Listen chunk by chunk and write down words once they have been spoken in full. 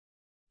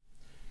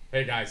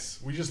Hey guys,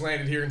 we just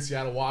landed here in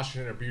Seattle,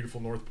 Washington, our beautiful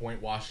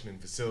Northpoint Washington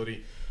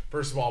facility.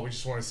 First of all, we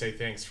just want to say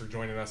thanks for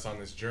joining us on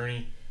this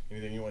journey.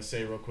 Anything you want to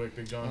say real quick,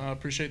 Big John?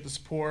 Appreciate the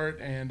support,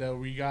 and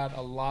we got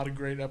a lot of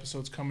great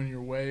episodes coming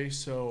your way,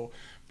 so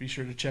be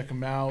sure to check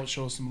them out,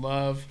 show us some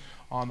love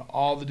on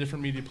all the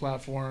different media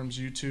platforms,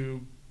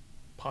 YouTube,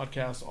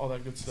 podcasts, all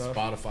that good stuff.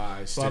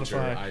 Spotify, Stitcher,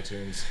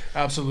 iTunes.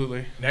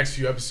 Absolutely. Next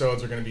few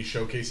episodes are going to be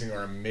showcasing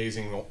our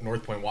amazing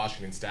Northpoint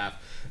Washington staff,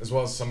 as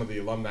well as some of the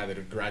alumni that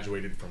have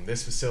graduated from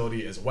this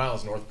facility, as well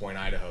as Northpoint,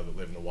 Idaho, that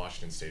live in the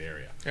Washington State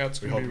area. Yeah, it's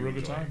going to be a real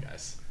good time,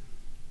 guys.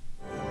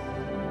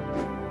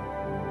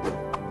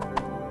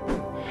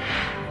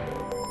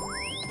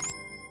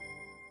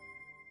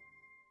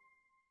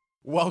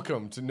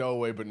 Welcome to No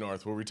Way But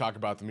North, where we talk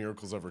about the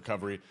miracles of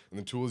recovery and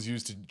the tools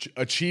used to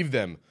achieve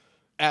them.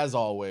 As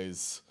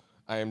always,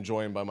 I am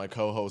joined by my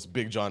co-host,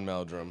 Big John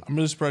Meldrum. I'm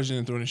really surprised you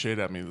didn't throw any shade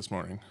at me this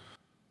morning.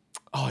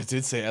 Oh, I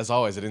did say as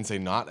always. I didn't say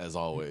not as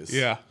always.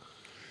 Yeah.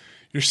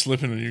 You're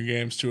slipping in your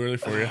games too early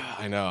for you.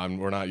 I know.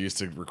 We're not used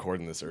to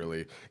recording this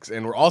early.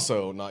 And we're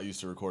also not used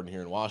to recording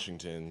here in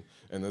Washington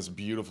in this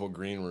beautiful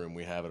green room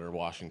we have at our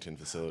Washington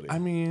facility. I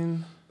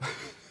mean,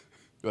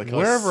 like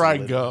wherever I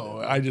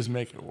go, I just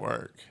make it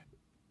work.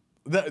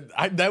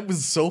 That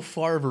was so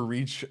far of a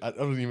reach. I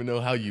don't even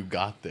know how you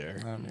got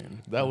there. I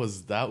mean, that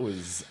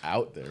was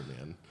out there,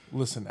 man.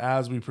 Listen,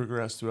 as we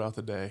progress throughout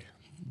the day,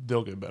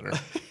 they'll get better.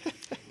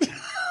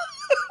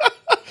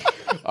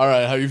 All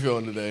right, how you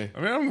feeling today? I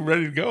mean, I'm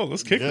ready to go.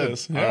 Let's kick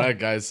this. Yeah. All right,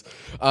 guys.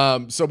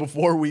 So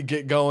before we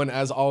get going,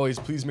 as always,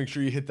 please make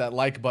sure you hit that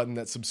like button,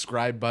 that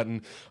subscribe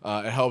button.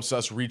 It helps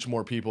us reach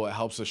more people. It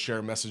helps us share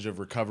a message of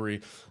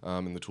recovery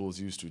and the tools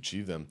used to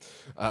achieve them.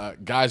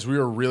 Guys, we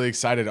are really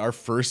excited. Our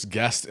first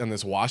guest on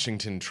this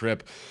Washington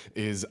trip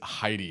is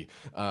Heidi.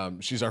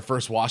 She's our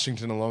first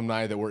Washington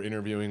alumni that we're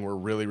interviewing. We're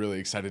really, really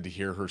excited to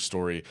hear her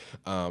story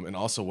and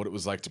also what it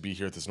was like to be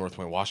here at this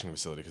Northpoint Washington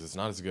facility, because it's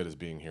not as good as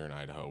being here in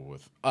Idaho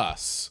with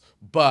us.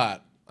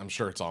 But I'm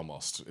sure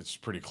it's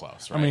pretty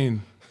close, right? I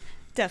mean,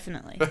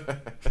 definitely.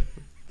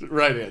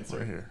 Right answer.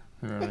 Right here.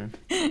 You know what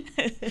I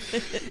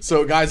mean?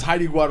 So, guys,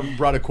 Heidi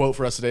brought a quote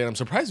for us today, and I'm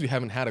surprised we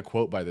haven't had a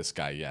quote by this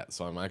guy yet.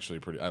 So I'm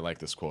actually I like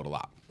this quote a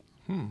lot.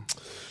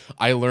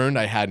 I learned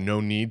I had no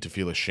need to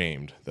feel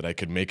ashamed, that I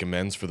could make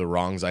amends for the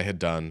wrongs I had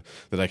done,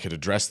 that I could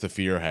address the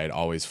fear I had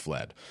always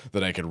fled,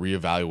 that I could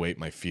reevaluate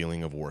my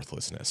feeling of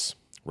worthlessness.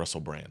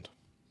 Russell Brand.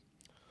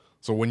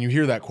 So when you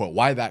hear that quote,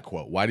 why that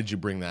quote? Why did you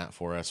bring that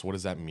for us? What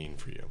does that mean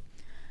for you?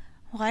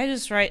 Well, I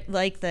just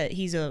like that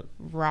he's a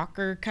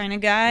rocker kind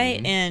of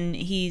guy, and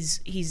he's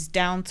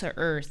down to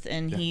earth,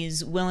 and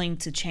he's willing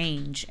to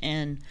change,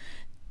 and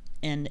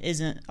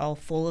isn't all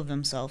full of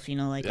himself,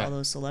 like all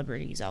those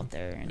celebrities out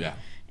there,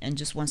 and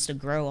just wants to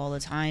grow all the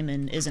time,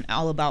 and isn't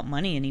all about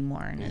money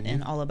anymore,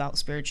 and all about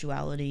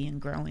spirituality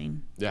and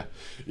growing. Yeah,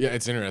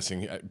 it's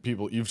interesting.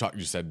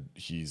 You said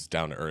he's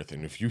down to earth,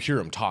 and if you hear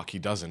him talk, he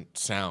doesn't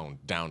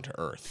sound down to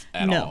earth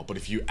at all. But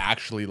if you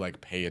actually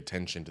pay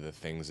attention to the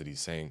things that he's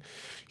saying,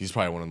 he's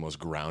probably one of the most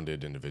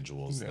grounded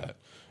individuals that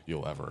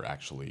you'll ever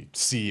actually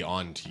see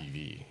on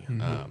TV.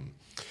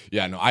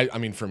 I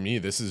mean, for me,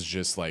 this is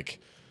just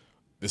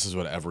this is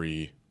what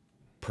every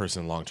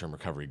person in long-term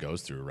recovery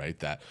goes through, right?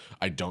 That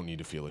I don't need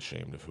to feel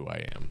ashamed of who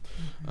I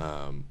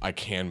am. I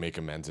can make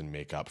amends and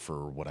make up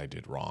for what I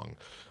did wrong.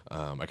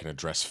 I can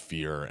address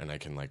fear, and I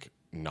can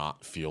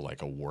not feel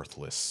like a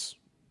worthless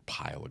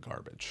pile of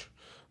garbage.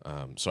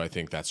 So I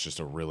think that's just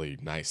a really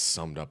nice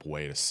summed up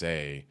way to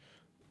say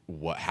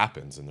what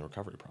happens in the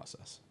recovery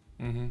process.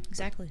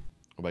 Exactly.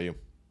 What about you?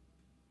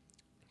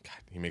 God,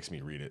 he makes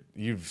me read it.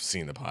 You've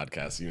seen the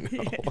podcast, you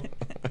know.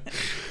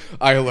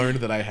 I learned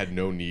that I had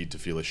no need to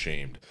feel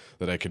ashamed,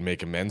 that I could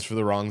make amends for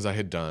the wrongs I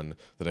had done,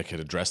 that I could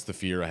address the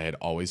fear I had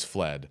always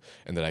fled,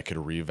 and that I could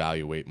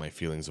reevaluate my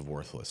feelings of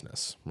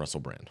worthlessness. Russell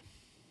Brand.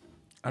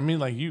 I mean,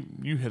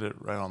 you hit it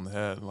right on the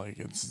head.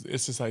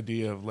 It's this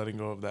idea of letting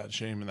go of that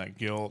shame and that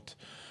guilt.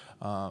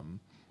 I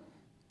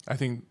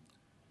think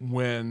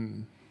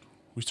when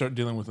we start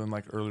dealing with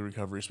early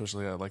recovery,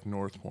 especially at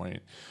Northpoint,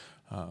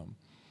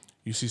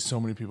 you see so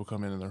many people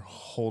come in and they're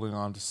holding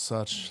on to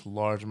such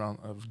large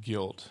amount of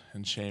guilt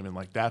and shame, and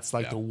that's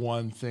the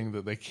one thing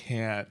that they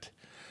can't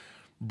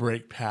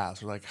break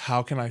past. Or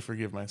how can I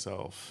forgive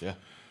myself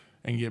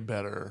and get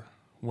better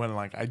when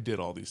I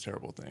did all these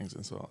terrible things?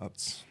 And so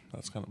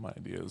that's kind of my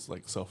idea, is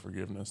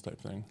self-forgiveness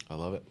type thing. I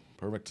love it.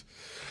 Perfect.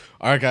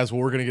 All right, guys.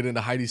 Well, we're gonna get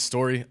into Heidi's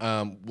story.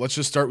 Let's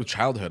just start with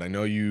childhood. I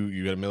know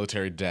you had a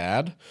military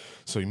dad,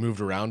 so you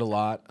moved around a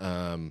lot.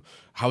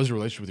 How was your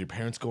relationship with your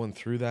parents going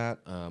through that?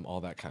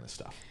 All that kind of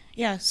stuff.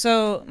 Yeah.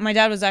 So my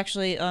dad was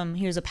actually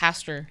he was a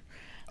pastor.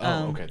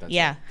 Oh, okay.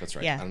 That's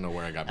right. Yeah. I don't know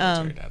where I got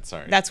military dad.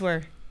 Sorry. That's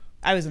where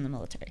I was in the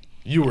military.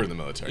 You were in the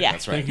military. Yeah.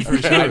 That's right. Thank you for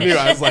your service. I knew.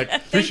 I was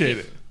appreciate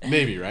it.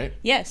 Maybe, right?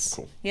 Yes.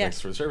 Cool. Yeah. Thanks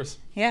for the service.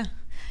 Yeah.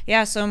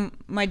 Yeah. So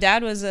my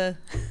dad was a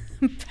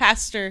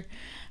pastor.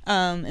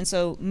 And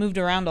so moved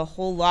around a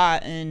whole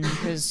lot in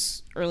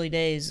his early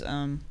days.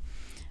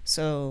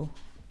 So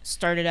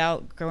started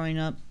out growing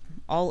up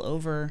all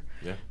over.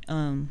 Yeah.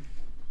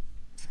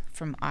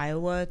 from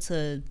Iowa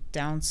to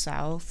down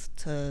south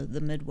to the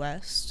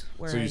Midwest.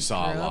 So you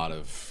saw a lot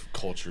of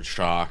culture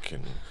shock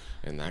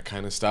and that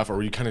kind of stuff, or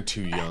were you kind of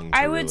too young?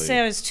 I would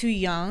say I was too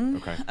young.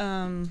 Okay.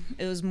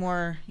 It was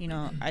more,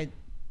 I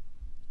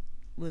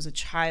was a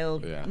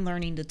child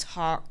learning to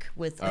talk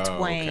with a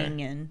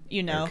twang and,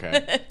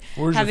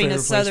 having a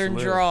southern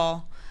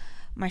drawl.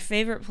 My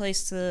favorite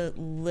place to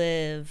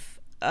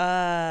live,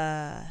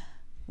 well,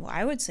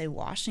 I would say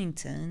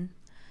Washington.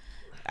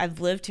 I've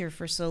lived here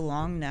for so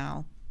long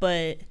now,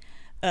 but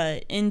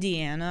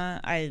Indiana,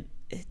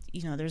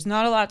 there's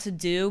not a lot to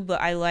do,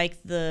 but I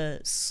like the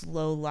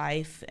slow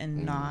life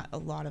and not a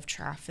lot of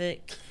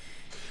traffic,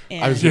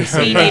 and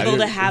being able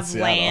to have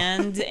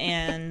land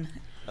and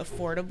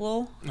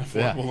affordable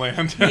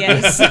land.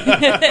 Yes.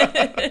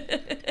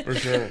 For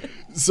sure.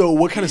 So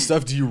what kind of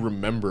stuff do you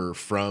remember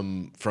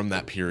from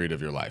that period of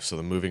your life? So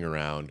the moving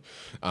around,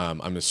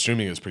 I'm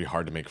assuming it was pretty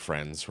hard to make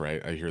friends,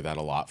 right? I hear that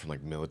a lot from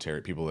like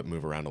military people that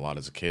move around a lot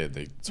as a kid.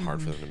 It's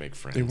hard for them to make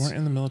friends. They weren't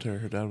in the military.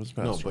 Her dad was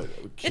pastor. No,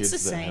 but kids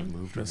it's the that same. have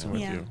moved messing around.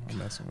 with you. I'm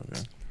messing with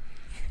you.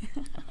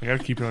 I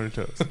gotta keep you on your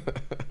toes.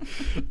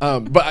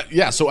 But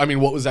yeah, so I mean,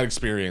 what was that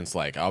experience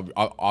like?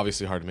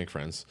 Obviously hard to make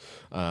friends.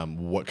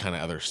 What kind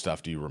of other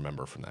stuff do you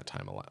remember from that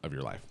time of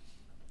your life?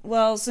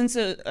 Well, since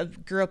I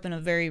grew up in a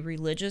very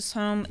religious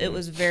home, it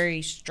was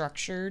very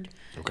structured.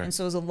 Okay. And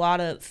so it was a lot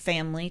of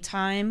family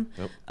time.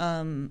 Yep.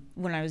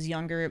 When I was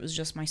younger, it was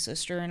just my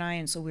sister and I,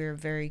 and so we were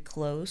very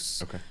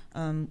close. Okay.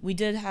 We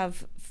did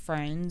have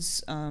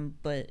friends,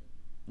 but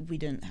we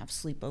didn't have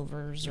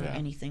sleepovers or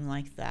anything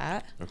like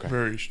that. Okay.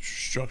 Very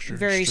structured.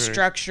 Very straight.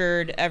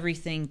 structured,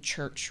 everything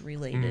church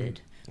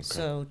related. Okay.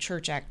 So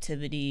church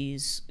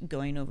activities,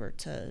 going over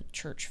to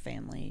church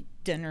family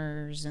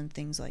dinners and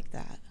things like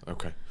that.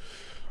 Okay.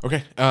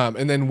 Okay.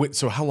 And then,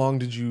 so how long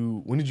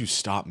when did you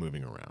stop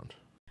moving around?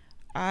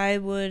 I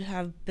would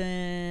have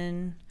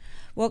been,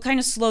 well, it kind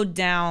of slowed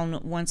down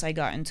once I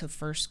got into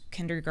first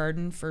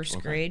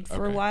grade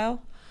for a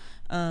while.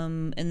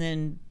 And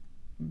then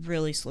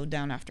really slowed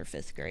down after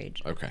 5th grade.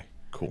 Okay,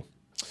 cool.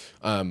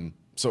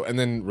 So, and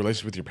then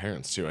relationship with your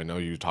parents too. I know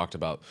you talked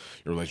about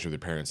your relationship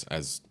with your parents,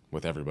 as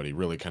with everybody,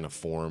 really kind of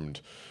formed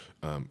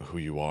who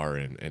you are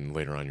and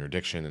later on your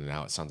addiction, and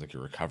now it sounds like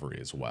your recovery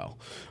as well.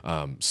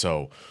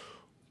 So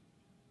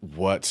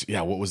what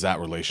was that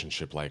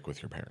relationship like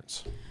with your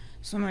parents?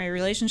 So my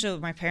relationship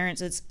with my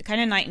parents, it's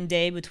kind of night and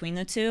day between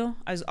the two.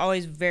 I was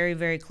always very,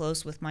 very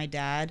close with my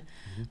dad.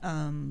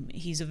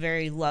 He's a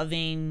very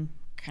loving,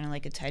 kind of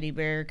like a teddy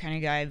bear kind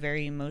of guy,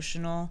 very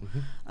emotional.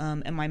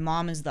 And my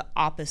mom is the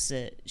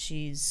opposite.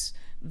 She's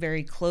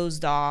very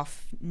closed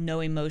off, no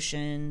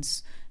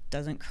emotions,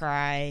 doesn't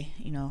cry,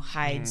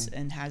 hides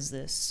and has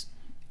this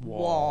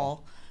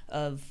wall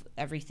of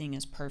everything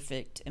is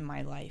perfect in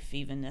my life,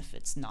 even if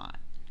it's not,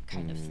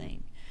 kind of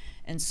thing.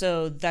 And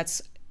so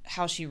that's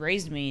how she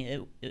raised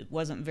me. It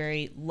wasn't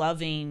very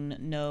loving,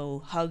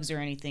 no hugs or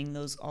anything.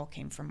 Those all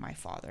came from my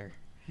father.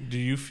 Do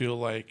you feel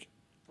like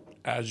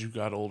as you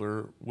got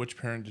older, which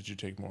parent did you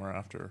take more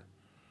after?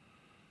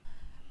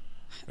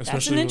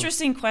 That's an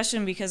interesting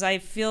question, because I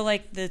feel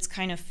like that's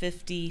kind of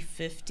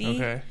 50-50.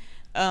 Okay.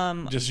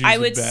 I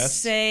would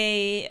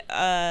say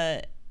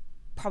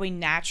probably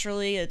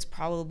naturally it's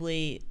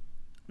probably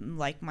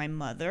like my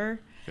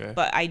mother. Okay.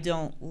 But I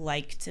don't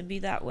like to be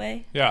that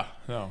way. Yeah,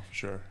 no, for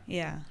sure.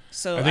 Yeah.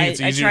 So I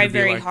try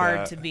very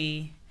hard to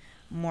be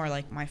more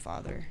like my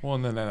father. Well,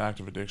 and then that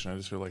active addiction, I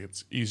just feel like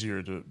it's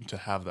easier to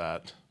have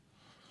that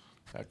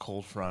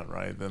cold front,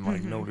 right? Then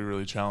like nobody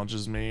really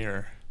challenges me,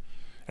 or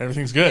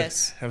everything's good.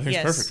 Yes.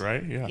 Everything's perfect,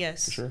 right? Yeah.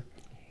 Yes. For sure.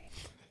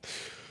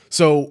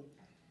 So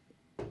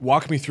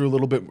walk me through a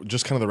little bit,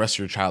 just kind of the rest of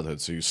your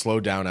childhood. So you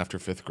slowed down after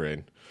 5th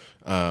grade.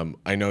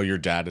 I know your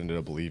dad ended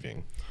up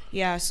leaving.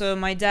 Yeah, so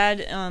my dad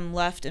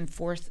left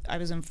I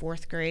was in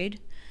 4th grade.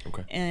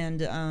 Okay.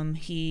 And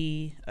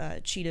he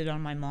cheated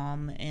on my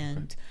mom,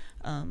 and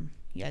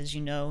as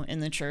you know, in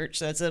the church,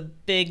 that's a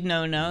big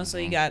no-no. So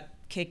he got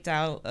kicked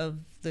out of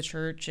the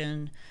church,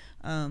 and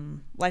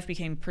life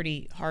became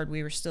pretty hard.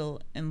 We were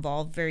still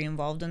very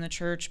involved in the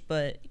church,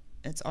 but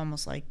it's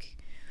almost like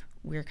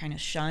we were kind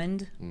of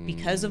shunned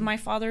because of my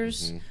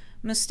father's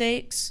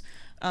mistakes.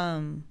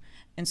 And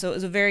so it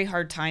was a very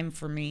hard time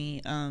for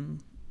me,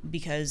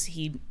 because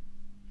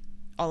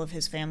all of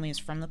his family is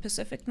from the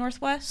Pacific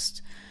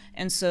Northwest.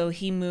 And so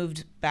he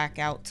moved back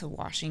out to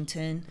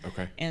Washington.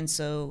 Okay. And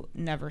so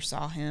never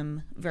saw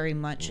him very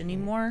much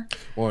anymore.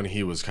 Well, and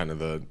he was kind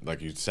of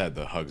like you said,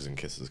 the hugs and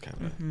kisses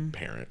kind of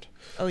parent.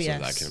 Oh, yes.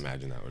 So I can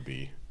imagine that would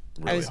be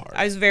really hard.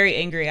 I was very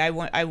angry. I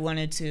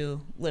wanted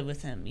to live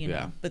with him,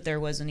 but there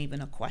wasn't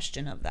even a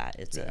question of that.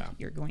 It's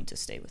you're going to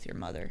stay with your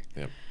mother.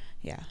 Yep.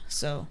 Yeah.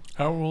 So.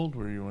 How old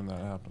were you when that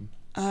happened?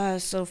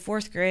 So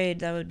 4th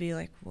grade, that would be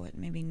like, what,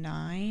 maybe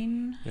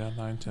 9? Yeah,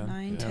 9, 10.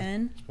 9,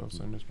 10. It's about the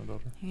same as my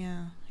daughter.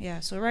 Yeah, yeah.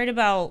 So right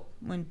about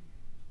when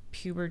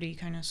puberty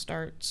kind of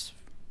starts.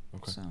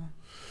 Okay.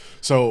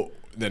 So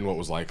then what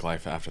was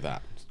life after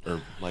that?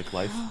 Or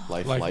life?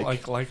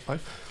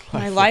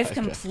 my life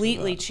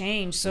completely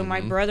changed. So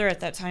my brother at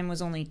that time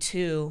was only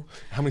 2.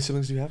 How many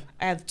siblings do you have?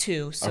 I have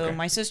 2. So Okay.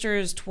 my sister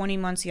is 20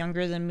 months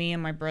younger than me,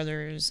 and my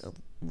brother is a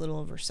little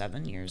over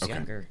 7 years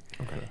younger.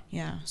 Okay.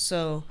 Yeah.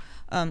 So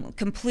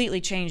completely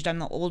changed. I'm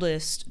the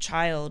oldest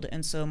child,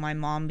 and so my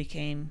mom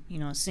became,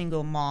 a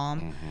single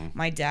mom.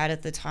 My dad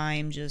at the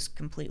time just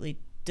completely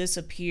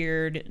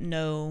disappeared,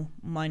 no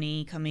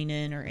money coming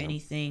in or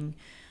anything.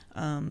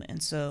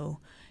 And so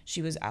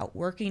she was out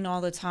working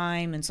all the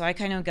time. And so I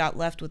kind of got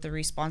left with the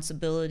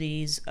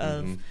responsibilities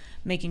of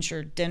making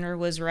sure dinner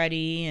was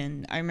ready.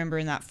 And I remember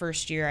in that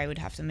first year I would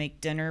have to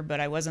make dinner, but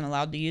I wasn't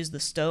allowed to use the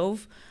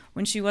stove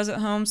when she wasn't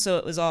home. So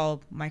it was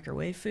all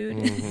microwave food.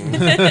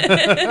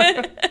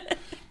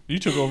 You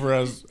took over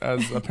as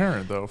a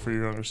parent, though, for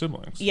your younger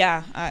siblings.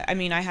 Yeah. I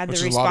mean, I had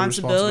Which the is a lot of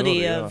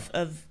responsibility responsibility,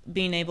 of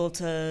being able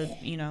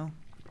to,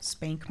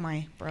 spank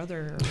my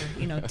brother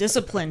or,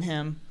 discipline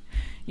him.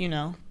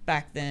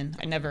 Back then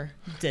I never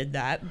did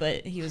that,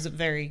 but he was a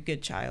very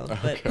good child.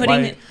 But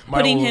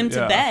putting him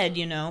to bed,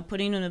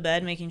 putting him to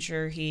bed, making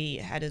sure he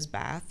had his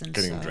bath and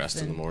getting stuff,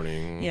 dressed in the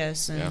morning.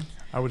 Yes, and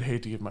I would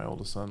hate to give my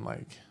oldest son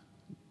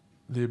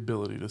the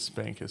ability to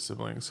spank his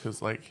siblings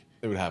because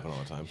it would happen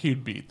all the time.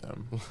 He'd beat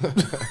them.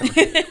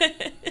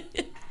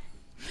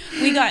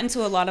 we got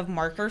into a lot of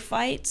marker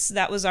fights.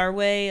 That was our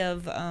way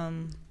of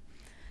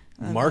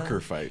marker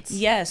fights.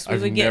 Yes, we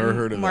I've would get never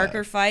heard of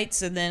marker that.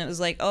 fights, and then it was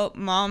like, oh,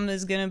 mom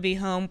is gonna be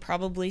home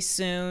probably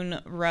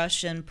soon.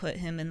 Rush and put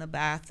him in the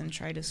bath and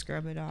try to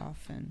scrub it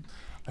off. And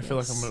I feel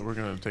like we're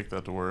gonna take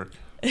that to work.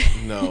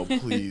 No,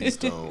 please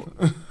don't.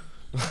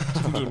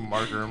 Just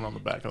marker him on the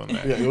back of the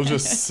neck. Yeah, you'll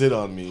just sit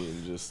on me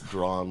and just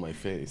draw on my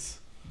face.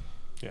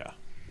 Yeah.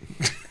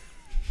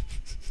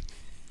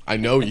 I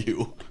know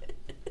you.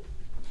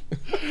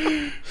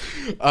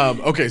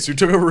 Okay, so you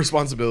took over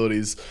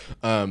responsibilities.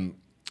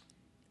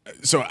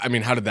 So, I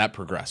mean, how did that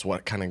progress?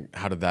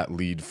 How did that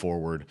lead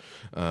forward,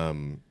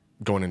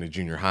 going into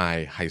junior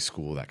high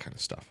school, that kind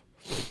of stuff?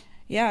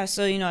 Yeah,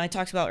 so, I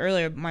talked about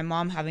earlier my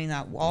mom having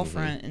that wall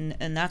front,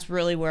 and that's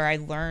really where I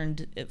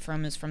learned it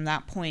from, is from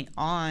that point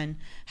on,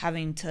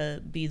 having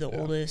to be the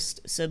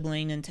oldest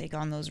sibling and take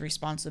on those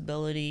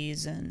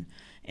responsibilities and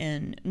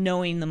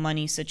knowing the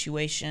money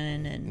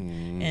situation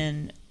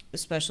and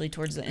especially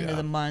towards the end of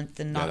the month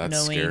and not that's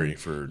knowing, scary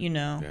for,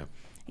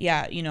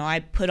 I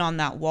put on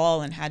that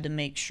wall and had to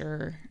make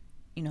sure,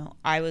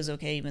 I was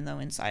okay, even though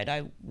inside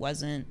I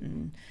wasn't,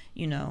 and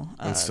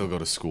still go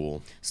to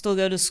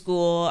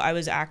school. I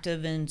was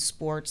active in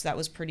sports. That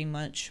was pretty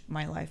much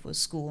my life, was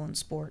school and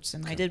sports,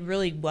 and I did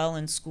really well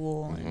in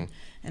school,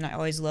 and I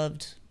always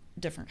loved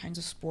different kinds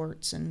of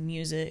sports and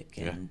music.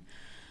 And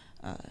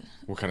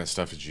what kind of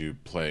stuff did you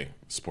play,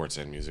 sports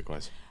and music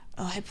wise?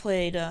 I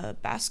played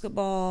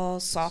basketball,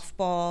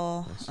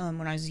 softball,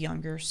 when I was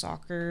younger,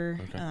 soccer.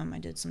 I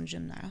did some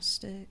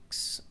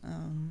gymnastics.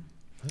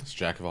 That's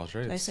jack of all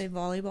trades. Did I say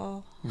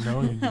volleyball?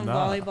 No, you did not.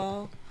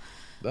 Volleyball.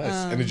 Nice.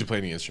 And did you play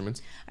any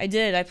instruments? I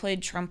did. I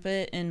played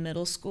trumpet in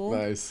middle school.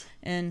 Nice.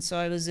 And so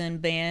I was in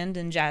band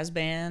and jazz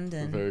band.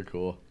 And very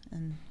cool.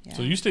 And,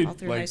 so you stayed all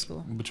through high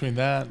school. Between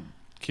that,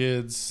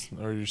 kids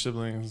or your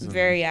siblings?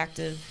 Very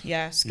active.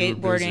 Yeah,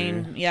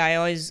 skateboarding. Yeah, I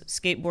always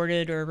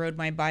skateboarded or rode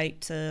my bike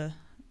to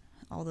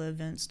all the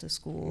events to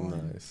school.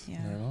 Nice. And,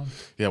 Right on.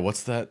 Yeah.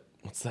 What's that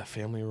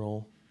family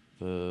role?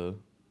 The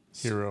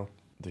hero.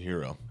 The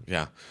hero.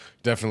 Yeah.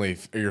 Definitely.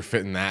 You're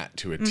fitting that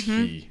to a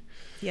T.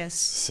 Yes.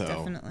 So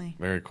definitely.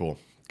 Very cool.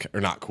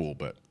 Or not cool,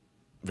 but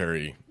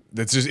very.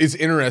 It's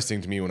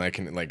interesting to me when I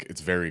can,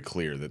 it's very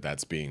clear that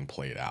that's being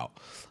played out.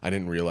 I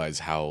didn't realize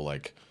how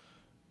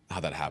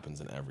that happens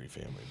in every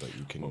family, but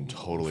you can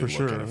totally look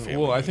at a family.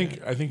 Well, I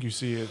think you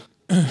see it.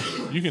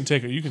 you can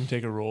take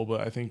a role, but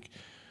I think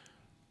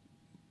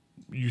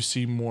you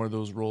see more of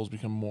those roles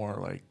become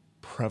more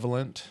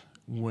prevalent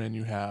when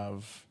you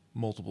have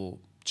multiple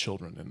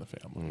children in the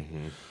family.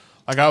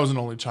 I was an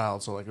only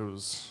child, so it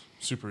was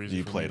super easy.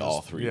 You played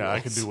all three. Yeah, roles. I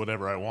could do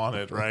whatever I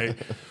wanted, right?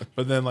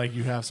 But then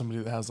you have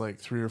somebody that has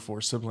 3 or 4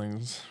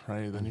 siblings,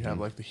 right? Then you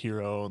have the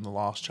hero and the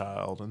lost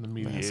child and the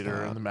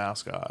mediator and the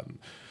mascot,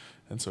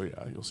 and so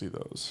you'll see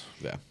those.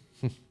 Yeah.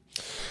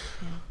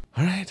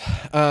 All right.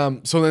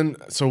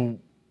 So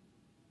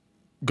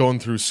going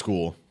through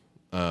school,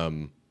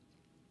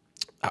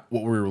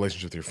 what were your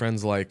relationships with your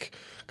friends like?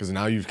 Because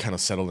now you've kind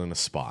of settled in a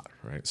spot,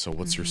 right? So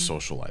what's your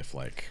social life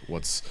like?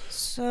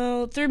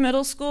 So through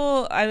middle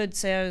school, I would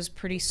say I was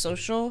pretty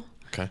social.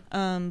 Okay.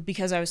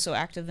 Because I was so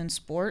active in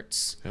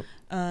sports. Yep.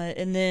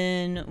 And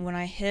then when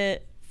I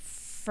hit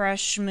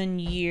freshman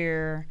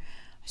year,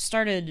 I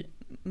started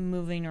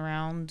moving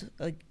around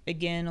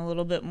again a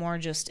little bit more,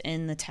 just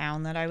in the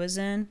town that I was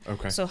in.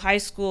 Okay. So high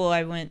school,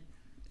 I went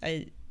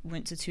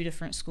to 2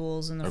 different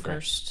schools in the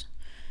first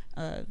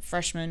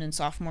freshman and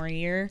sophomore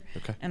year.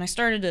 Okay. And I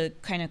started to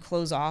kind of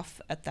close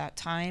off at that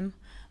time.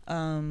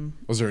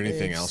 Was there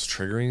anything else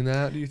triggering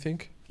that, do you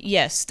think?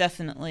 Yes,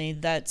 definitely.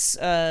 That's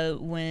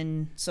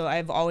so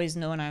I've always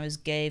known I was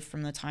gay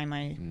from the time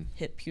I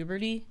hit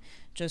puberty,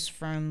 just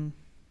from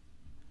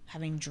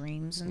having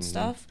dreams and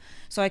stuff.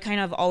 So I kind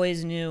of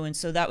always knew, and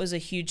so that was a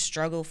huge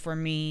struggle for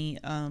me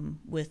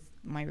with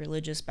my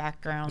religious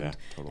background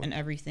and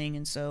everything.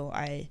 And so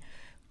I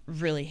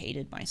really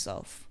hated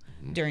myself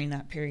during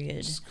that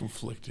period. Just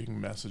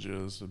conflicting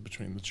messages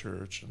between the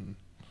church and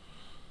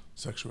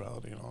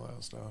sexuality and all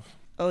that stuff.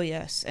 Oh,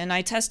 yes. And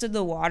I tested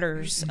the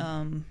waters,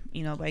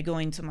 by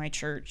going to my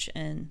church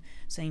and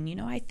saying,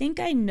 I think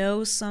I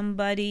know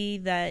somebody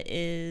that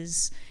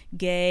is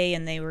gay,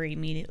 and they were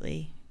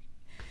immediately,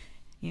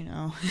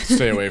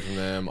 stay away from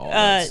them. All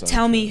that stuff,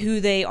 tell me who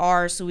they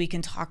are so we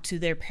can talk to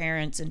their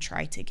parents and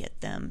try to get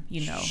them,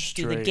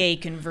 do the gay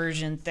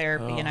conversion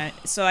therapy. And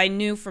so I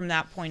knew from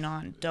that point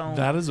on,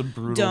 that is a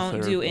brutal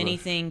don't do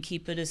anything,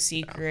 keep it a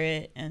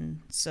secret. Yeah.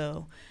 And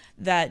so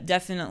that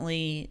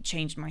definitely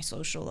changed my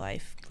social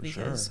life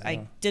because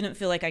I didn't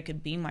feel like I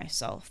could be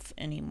myself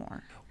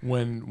anymore.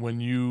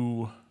 When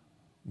you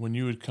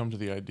would come to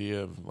the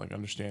idea of like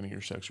understanding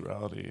your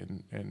sexuality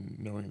and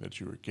knowing that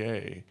you were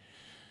gay,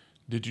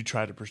 did you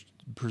try to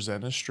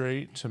present it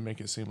straight to make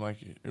it seem like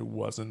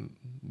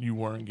you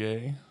weren't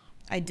gay?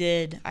 I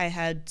did. I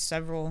had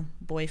several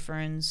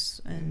boyfriends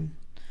and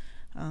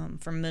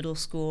from middle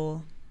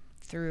school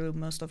through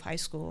most of high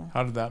school.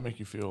 How did that make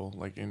you feel,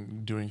 like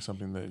in doing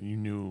something that you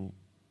knew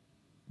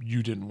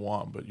you didn't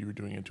want, but you were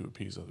doing it to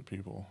appease other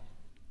people?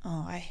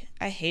 Oh,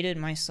 I hated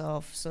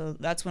myself. So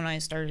that's when I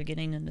started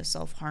getting into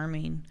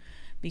self-harming,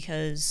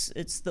 because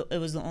it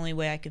was the only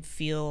way I could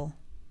feel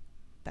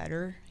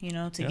better,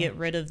 to get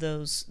rid of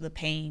the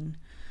pain,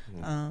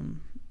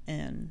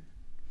 and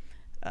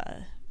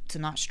to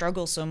not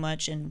struggle so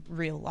much in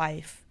real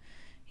life.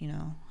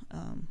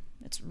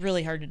 It's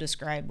really hard to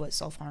describe what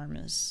self-harm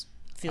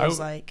feels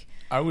like.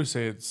 I would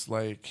say it's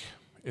like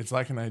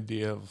an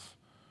idea of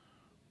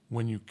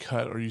when you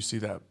cut or you see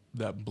that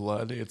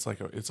blood, it's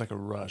like a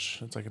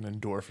rush. It's like an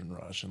endorphin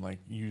rush, and like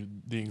the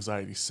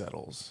anxiety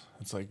settles.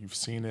 It's like you've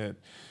seen it,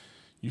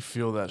 you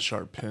feel that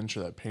sharp pinch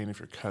or that pain if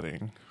you're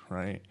cutting,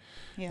 right?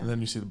 Yeah. And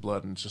then you see the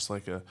blood, and it's just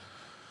like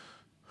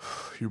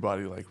your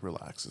body like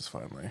relaxes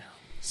finally.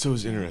 So it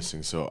was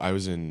interesting. So I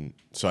was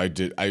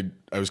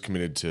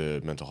committed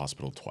to mental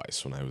hospital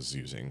twice when I was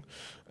using,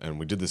 and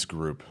we did this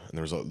group, and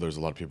there was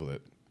a lot of people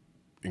that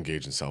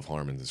engaged in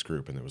self-harm in this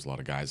group, and there was a lot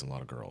of guys and a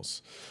lot of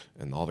girls,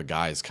 and all the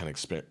guys kind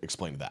of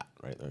explained that,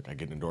 right? Like, I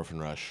get an endorphin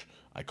rush,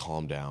 I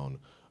calm down,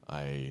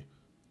 my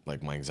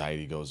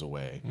anxiety goes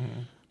away.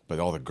 But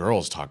all the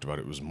girls talked about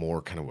it was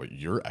more kind of what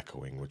you're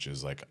echoing, which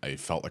is like, I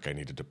felt like I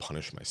needed to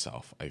punish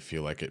myself. I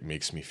feel like it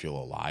makes me feel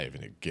alive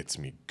and it gets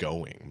me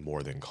going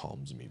more than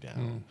calms me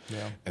down.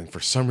 And for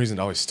some reason,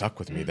 it always stuck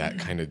with me,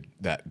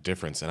 that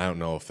difference. And I don't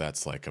know if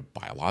that's like a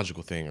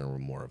biological thing or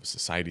more of a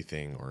society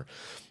thing, or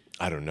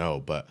I don't know,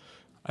 but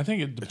I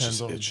think it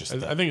depends I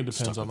think it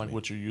depends on like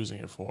what you're using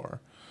it for.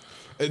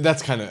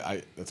 That's kind of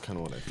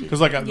what I feel.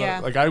 Because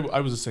I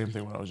was the same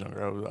thing when I was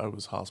younger. I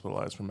was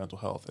hospitalized for mental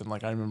health, and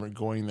like I remember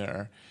going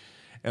there,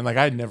 and like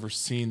I'd never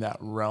seen that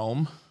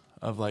realm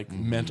of like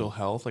mental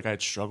health. Like I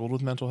had struggled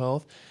with mental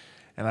health,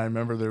 and I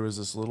remember there was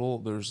this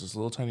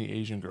little tiny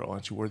Asian girl,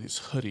 and she wore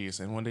these hoodies,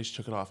 and one day she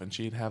took it off, and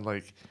she had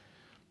like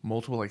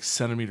multiple like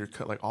centimeter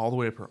cut like all the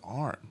way up her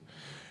arm.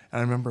 And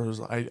I remember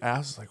I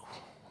asked like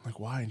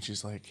why, and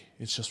she's like,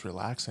 it's just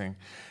relaxing.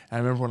 And I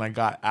remember when I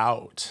got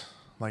out,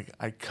 like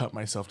I cut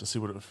myself to see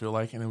what it would feel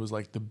like, and it was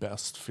like the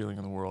best feeling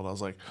in the world. I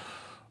was like,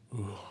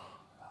 ooh,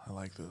 I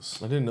like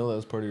this. I didn't know that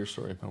was part of your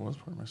story. That was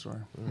part of my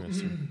story.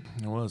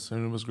 It was,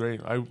 and it was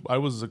great. I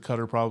was a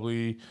cutter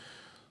probably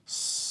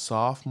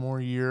sophomore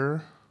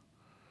year,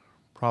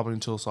 probably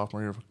until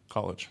sophomore year of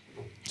college.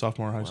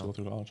 Sophomore high school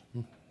through college.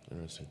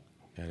 Interesting.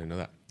 Yeah, I didn't know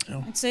that.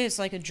 I'd say it's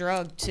like a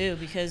drug too,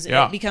 because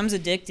it becomes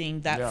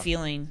addicting, that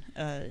feeling.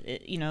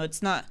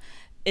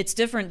 It's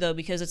different though,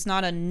 because it's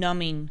not a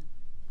numbing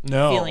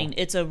feeling.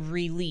 It's a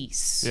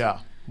release. Yeah,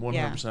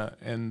 100%.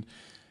 And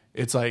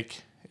it's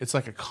like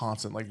a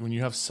constant, like when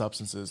you have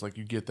substances, like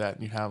you get that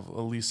and you have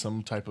at least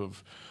some type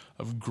of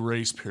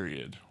grace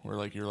period where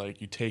like you're like,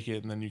 you take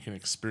it and then you can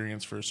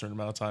experience for a certain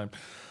amount of time.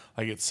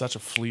 Like it's such a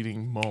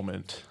fleeting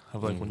moment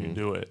of like when you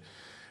do it.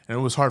 And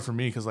it was hard for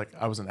me because like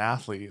I was an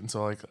athlete, and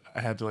so like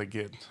I had to like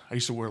I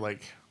used to wear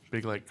like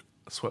big like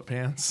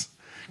sweatpants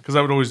because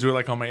I would always do it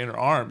like on my inner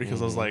arm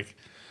because I was like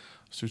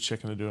too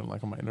chicken to do it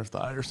like on my inner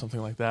thigh or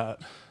something like that.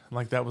 And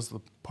like that was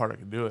the part I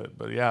could do it.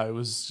 But yeah, it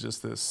was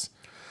just this.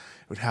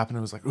 It would happen.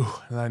 It was like, ooh,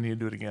 and then I need to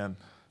do it again.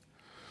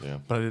 Yeah.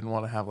 But I didn't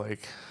want to have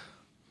like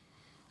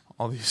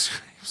all these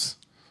screams.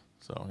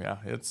 So yeah,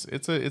 it's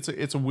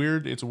a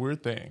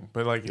weird thing.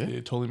 But like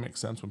it totally makes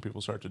sense when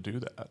people start to do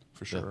that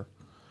for sure.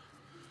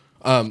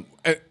 Yeah.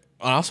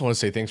 I also want to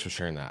say thanks for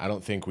sharing that. I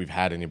don't think we've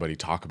had anybody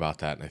talk about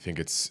that, and I think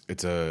it's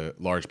a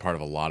large part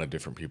of a lot of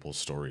different people's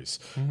stories.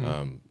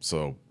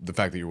 So the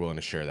fact that you're willing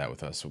to share that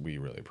with us, we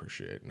really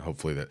appreciate, and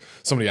hopefully that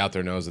somebody out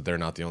there knows that they're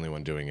not the only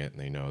one doing it,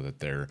 and they know that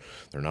they're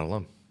not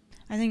alone.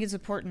 I think it's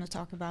important to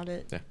talk about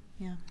it.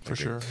 Yeah, for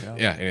sure.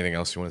 Yeah. Anything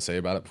else you want to say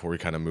about it before we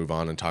kind of move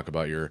on and talk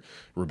about your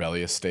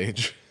rebellious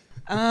stage?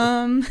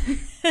 No.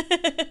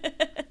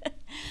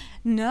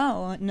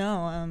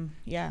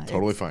 Yeah.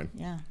 Totally fine.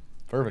 Yeah.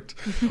 Perfect.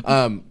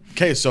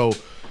 Okay, so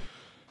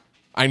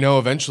I know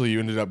eventually you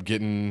ended up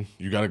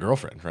you got a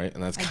girlfriend, right?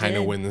 And that's kind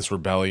of when this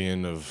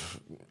rebellion of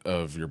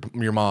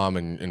your mom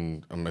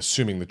and I'm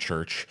assuming the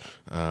church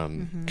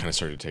kind of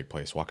started to take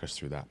place. Walk us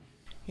through that.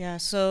 Yeah,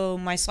 so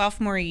my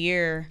sophomore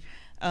year,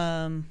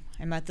 I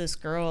met this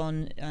girl,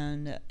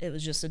 and it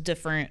was just a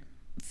different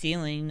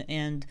feeling,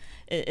 and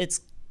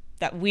it's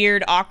that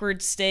weird,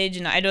 awkward stage,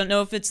 and I don't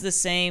know if it's the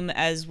same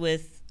as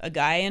with a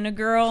guy and a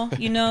girl,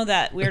 you know,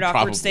 that weird,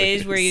 awkward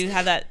stage where you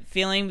have that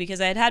feeling,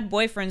 because I had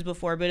boyfriends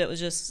before, but it was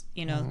just,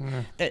 you know,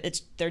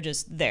 they're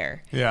just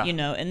there, you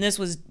know, and this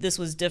was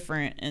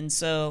different, and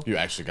so you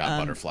actually got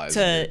butterflies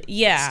in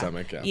your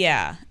stomach,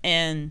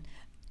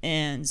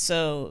 and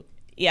so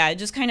it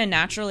just kind of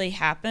naturally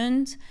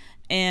happened,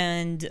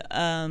 and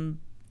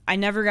I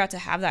never got to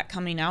have that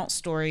coming out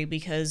story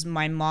because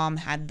my mom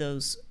had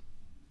those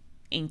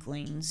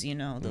inklings, you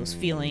know, those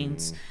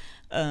feelings,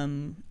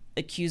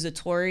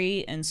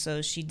 accusatory, and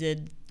so she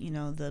did, you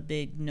know, the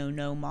big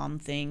no mom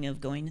thing of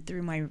going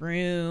through my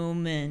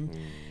room and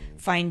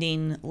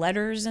finding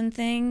letters and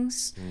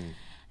things,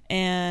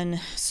 and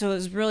so it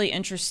was really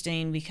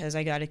interesting because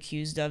I got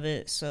accused of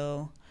it.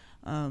 So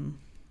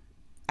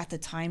at the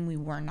time we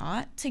were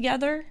not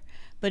together,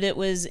 but it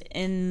was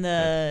in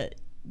the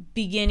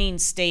beginning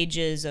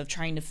stages of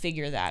trying to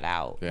figure that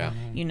out,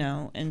 you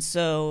know, and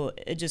so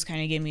it just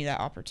kind of gave me that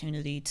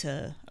opportunity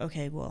to,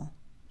 okay, well,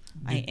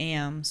 I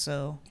am.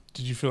 So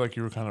did you feel like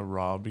you were kind of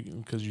robbed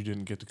because you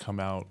didn't get to come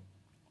out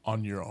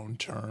on your own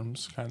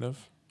terms, kind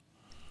of?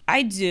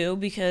 I do,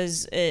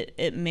 because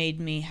it made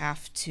me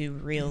have to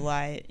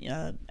realize,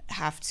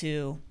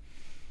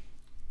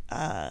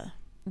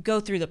 go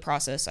through the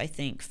process, I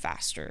think,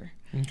 faster.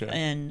 Okay.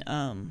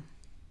 And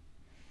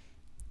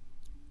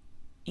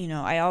you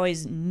know, I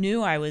always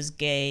knew I was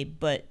gay,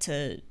 but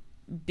to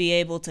be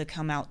able to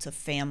come out to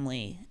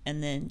family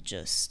and then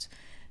just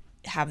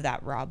have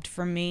that robbed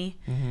from me,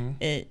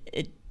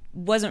 it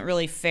wasn't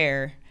really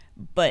fair,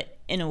 but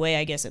in a way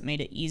I guess it made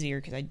it easier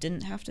because I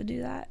didn't have to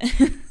do that.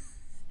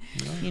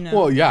 You know?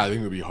 Well, yeah, I think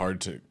it would be hard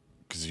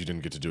because you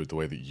didn't get to do it the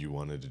way that you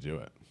wanted to do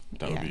it.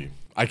 That would be,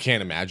 I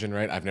can't imagine,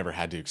 right? I've never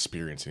had to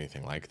experience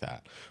anything like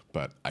that,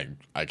 but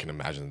I can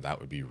imagine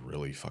that would be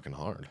really fucking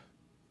hard.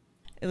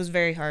 It was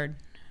very hard.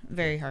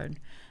 Very hard.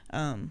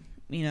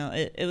 You know,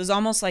 it was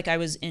almost like I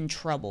was in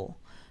trouble.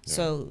 Yeah.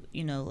 So,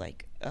 you know,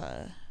 like,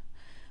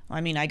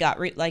 I mean, I got,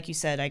 like you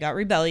said, I got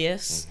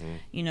rebellious,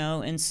 you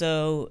know, and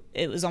so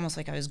it was almost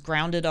like I was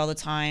grounded all the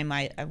time.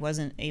 I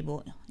wasn't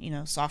able, you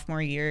know,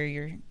 sophomore year,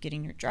 you're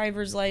getting your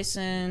driver's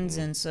license,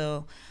 and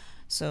so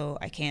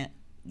I can't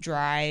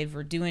drive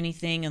or do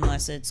anything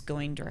unless it's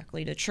going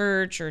directly to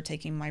church or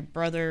taking my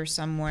brother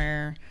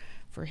somewhere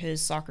for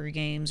his soccer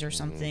games or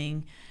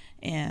something.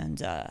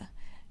 And,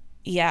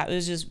 yeah, it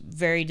was just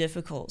very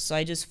difficult. So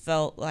I just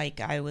felt like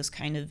I was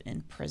kind of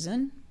in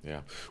prison.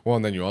 Yeah. Well,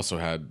 and then you also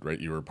had, right,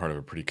 you were part of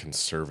a pretty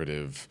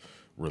conservative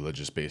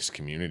religious-based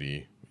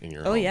community in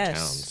your hometown.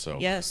 Yes. So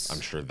yes.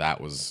 I'm sure that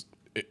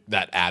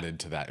added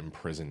to that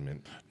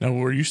imprisonment. Now,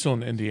 were you still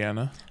in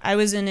Indiana? I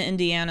was in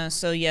Indiana.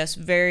 So yes,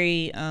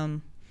 very,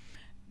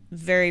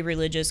 very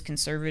religious,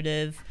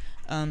 conservative.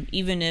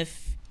 Even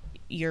if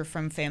you're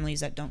from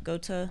families that don't go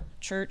to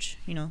church,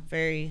 you know,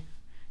 very,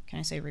 can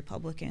I say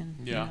Republican?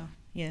 Yeah. You know?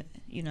 Yeah,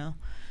 you know,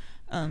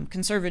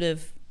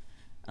 conservative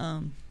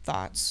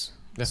thoughts.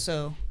 Yeah.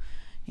 So,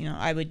 you know,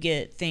 I would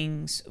get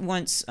things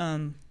once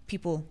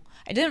people,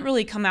 I didn't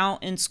really come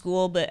out in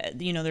school, but,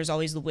 you know, there's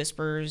always the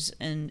whispers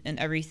and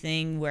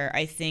everything where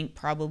I think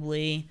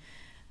probably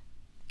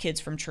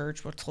kids from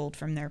church were told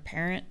from their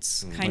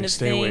parents kind of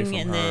thing.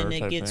 And then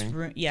it gets,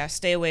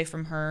 stay away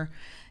from her.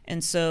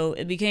 And so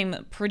it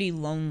became pretty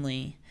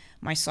lonely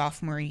my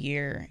sophomore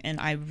year, and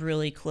I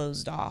really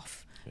closed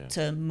off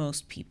to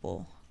most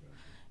people.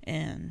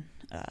 And,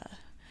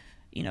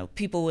 you know,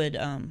 people would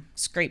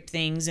scrape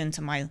things into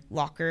my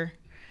locker,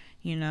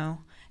 you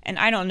know. And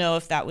I don't know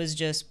if that was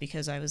just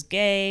because I was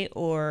gay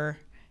or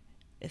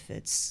if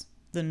it's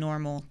the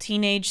normal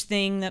teenage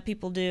thing that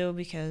people do,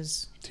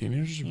 because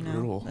teenagers are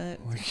brutal.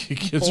 Like,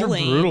 kids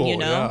bullying, are brutal, you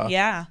know?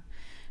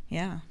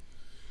 Yeah.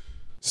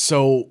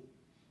 So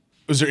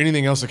was there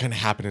anything else that kind of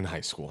happened in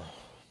high school?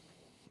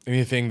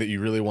 Anything that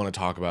you really want to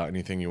talk about?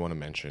 Anything you want to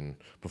mention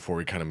before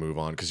we kind of move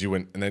on? Because you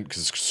went, and then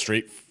because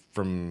straight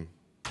from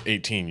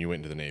 18 you went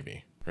into the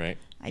Navy, right?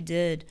 I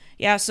did.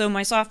 Yeah. So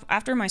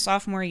after my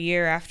sophomore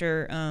year,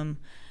 after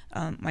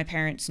my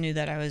parents knew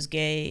that I was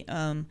gay,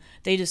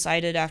 they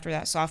decided after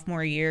that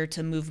sophomore year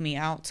to move me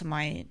out to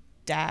my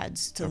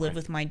dad's to live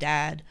with my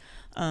dad,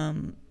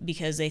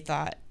 because they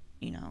thought,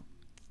 you know,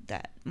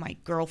 that my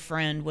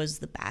girlfriend was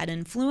the bad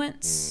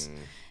influence.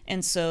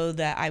 And so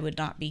that I would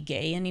not be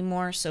gay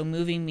anymore. So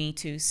moving me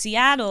to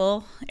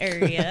Seattle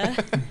area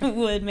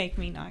would make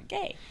me not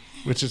gay.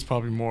 Which is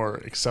probably more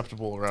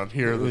acceptable around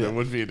here than it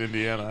would be in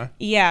Indiana.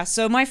 Yeah,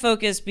 so my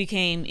focus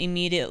became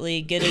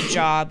immediately get a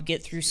job,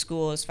 get through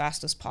school as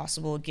fast as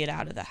possible, get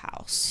out of the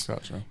house.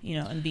 Gotcha. You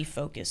know, and be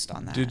focused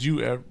on that. Did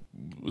you ever,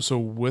 so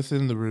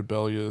within the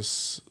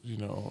rebellious, you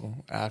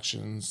know,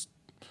 actions,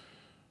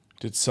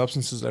 Did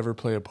substances ever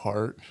play a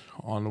part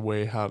on the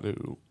way how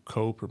to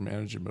cope or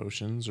manage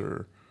emotions,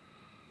 or?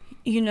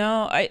 You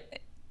know,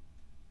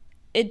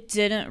 it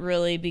didn't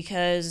really,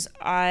 because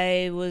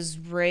I was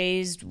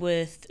raised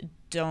with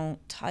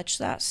don't touch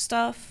that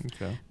stuff.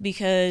 Okay.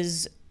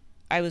 Because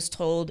I was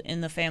told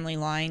in the family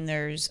line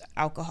there's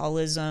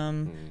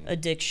alcoholism,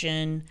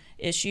 addiction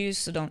issues,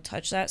 so don't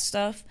touch that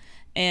stuff.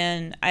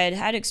 And I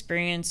had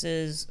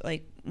experiences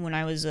like when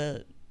I was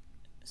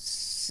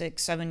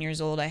 6-7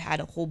 years old, I had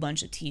a whole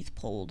bunch of teeth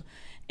pulled,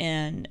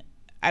 and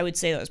I would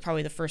say that was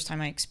probably the first time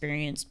I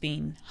experienced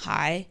being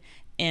high,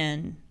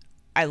 and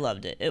I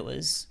loved it. It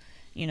was,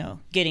 you know,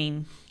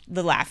 getting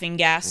the laughing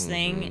gas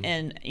thing,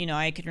 and you know,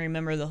 I can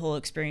remember the whole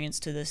experience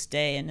to this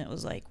day, and it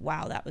was like,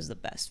 wow, that was the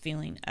best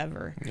feeling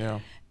ever. Yeah.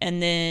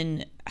 And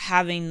then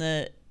having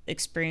the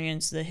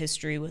experience, the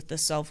history with the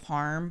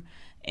self-harm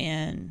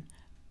and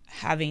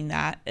having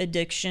that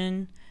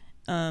addiction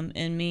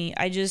in me,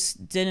 I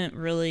just didn't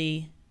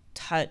really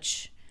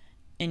touch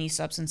any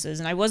substances,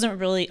 and I wasn't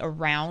really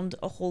around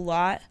a whole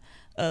lot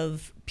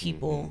of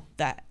people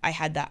that I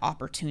had that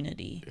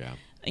opportunity. Yeah.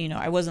 You know,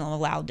 I wasn't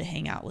allowed to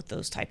hang out with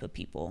those type of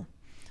people.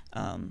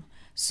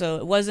 So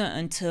it wasn't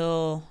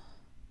until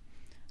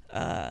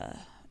my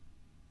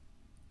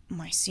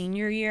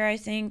senior year, I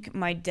think,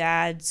 my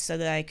dad said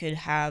that I could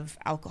have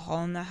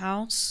alcohol in the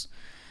house,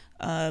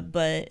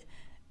 but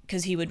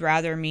because he would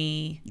rather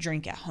me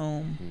drink at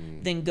home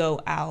than go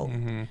out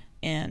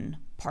and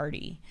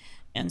party.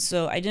 And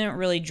so I didn't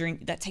really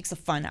drink. That takes the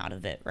fun out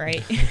of it,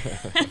 right?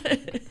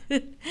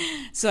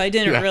 So I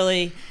didn't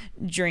really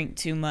drink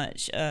too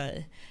much.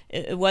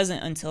 It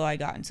wasn't until I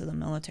got into the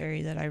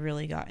military that I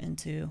really got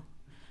into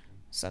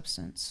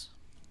substance.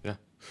 Yeah.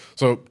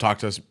 So talk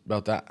to us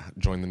about that.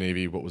 Join the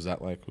Navy. What was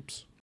that like?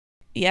 Oops.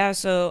 Yeah,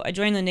 so I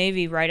joined the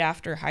Navy right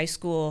after high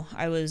school.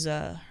 I was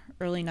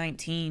early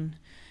 19.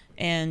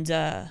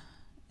 And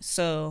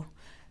so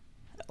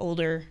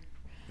older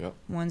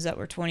ones that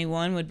were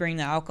 21 would bring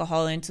the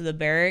alcohol into the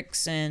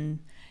barracks. And,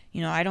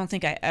 you know, I don't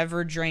think I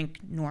ever drank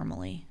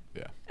normally.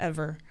 Yeah.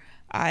 Ever.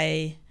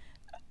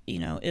 You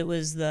know,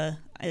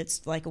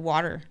 it's like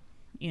water,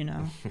 you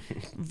know,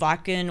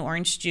 vodka and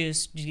orange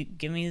juice.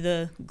 Give me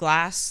the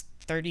glass,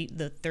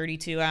 the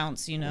 32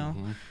 ounce, you know,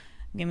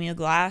 give me a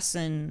glass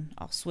and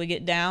I'll swig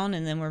it down,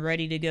 and then we're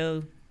ready to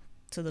go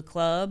to the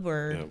club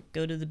or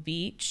go to the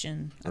beach.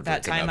 And at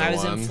that time I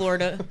was in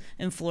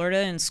Florida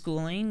and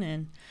schooling,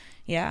 and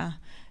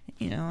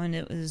you know, and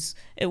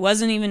it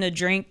wasn't even a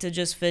drink to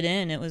just fit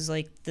in. It was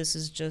like, this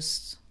is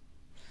just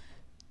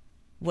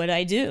what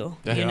I do.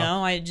 You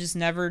know, I just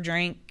never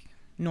drank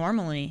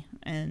normally,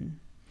 and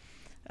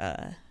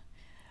I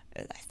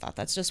thought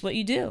that's just what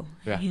you do.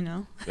 You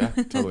know. Yeah,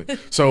 totally.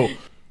 So,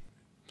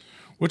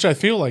 which I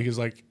feel like is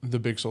like the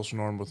big social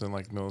norm within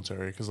like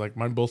military, because like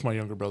both my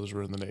younger brothers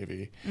were in the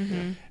Navy,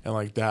 and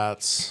like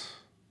that's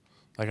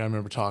like, I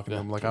remember talking to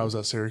them, like I was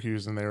at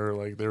Syracuse and they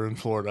were in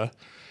Florida,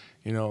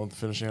 you know,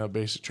 finishing up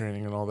basic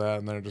training and all that,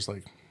 and they're just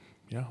like,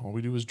 yeah, all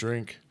we do is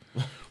drink.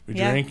 We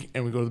drink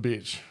and we go to the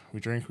beach. We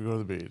drink, we go to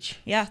the beach.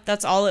 Yeah,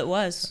 that's all it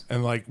was.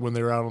 And like when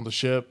they were out on the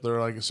ship, they're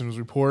like, as soon as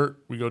we port,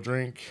 we go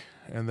drink,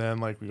 and then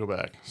like we go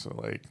back. So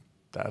like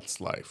that's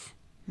life.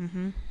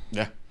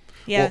 Yeah.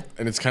 Yeah. Well,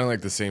 and it's kind of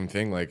like the same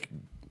thing. Like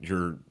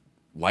your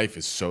life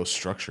is so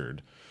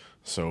structured.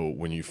 So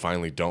when you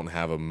finally don't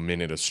have a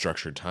minute of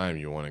structured time,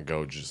 you want to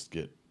go just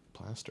get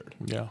plastered.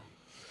 Yeah.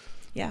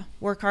 Yeah.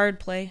 Work hard,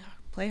 play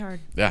hard.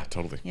 Yeah,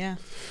 totally. Yeah.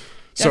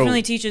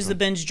 Definitely teaches the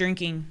binge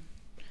drinking.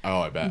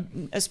 Oh, I bet.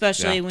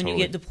 Especially when you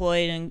get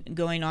deployed and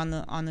going on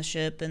the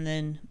ship, and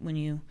then when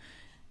you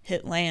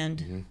hit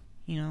land,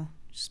 you know,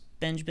 just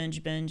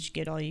binge,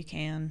 get all you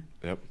can.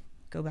 Yep.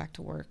 Go back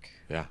to work.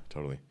 Yeah,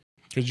 totally.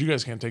 Because you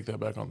guys can't take that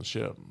back on the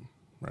ship,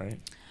 right?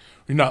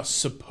 You're not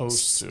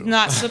supposed to.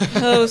 Not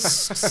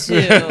supposed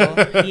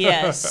to.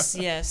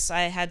 Yes.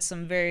 I had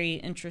some very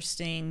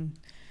interesting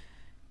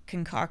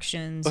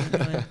concoctions.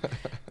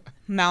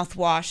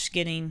 Mouthwash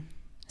getting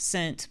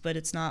sent, but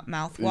it's not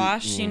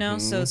mouthwash, you know?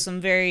 So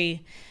some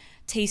very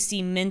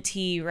tasty,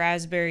 minty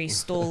raspberry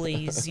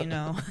stolies, you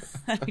know,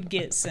 I would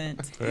get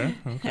sent.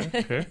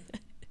 Okay.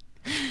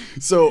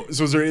 So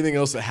is there anything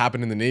else that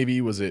happened in the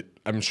Navy? Was it,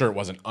 I'm sure it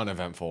wasn't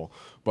uneventful,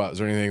 but is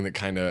there anything that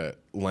kind of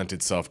lent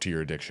itself to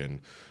your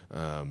addiction?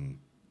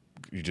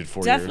 You did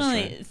 4 years,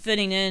 Definitely right?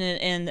 fitting in,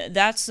 and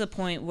that's the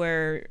point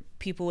where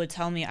people would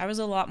tell me I was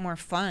a lot more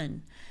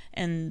fun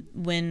and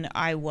when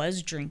I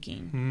was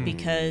drinking,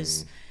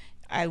 because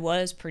I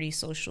was pretty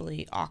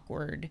socially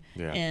awkward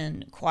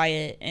and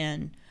quiet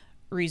and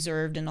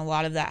reserved, and a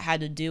lot of that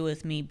had to do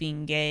with me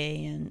being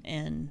gay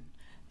and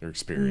your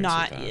experience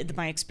with that.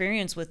 My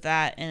experience with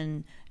that,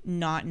 and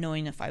not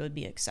knowing if I would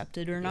be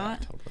accepted or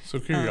not. Totally. So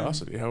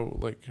curiosity,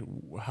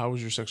 how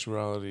was your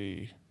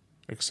sexuality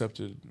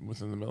accepted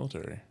within the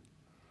military?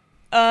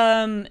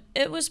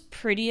 It was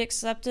pretty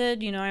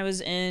accepted. You know, I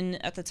was in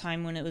at the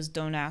time when it was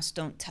don't ask,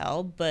 don't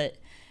tell, but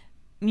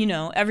you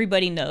know,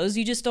 everybody knows,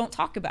 you just don't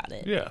talk about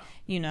it. Yeah.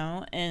 You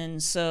know,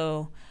 and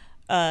so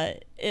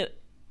it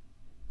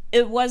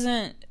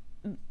wasn't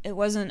it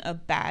wasn't a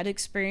bad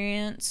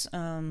experience.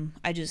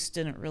 I just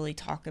didn't really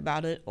talk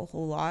about it a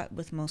whole lot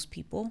with most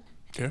people.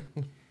 Okay.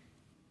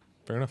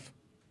 Fair enough.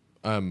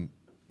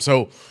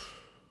 So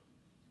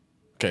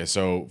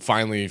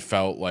finally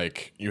felt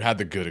like you had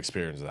the good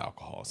experience with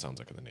alcohol, it sounds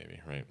like, in the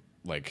Navy, right?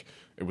 Like,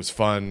 it was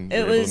fun.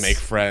 You were able to make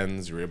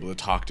friends. You were able to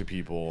talk to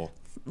people.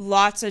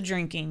 Lots of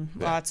drinking.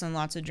 Lots and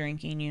lots of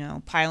drinking, you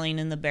know, piling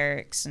in the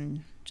barracks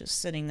and just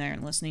sitting there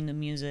and listening to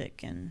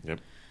music. And,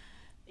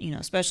 you know,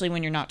 especially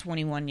when you're not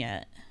 21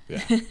 yet.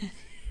 Yeah.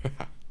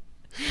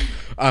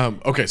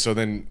 Okay, so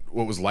then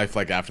what was life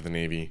like after the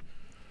Navy?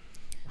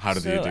 How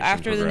did the addiction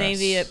after progress? the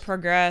Navy, it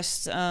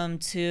progressed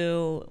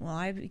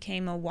I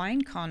became a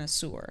wine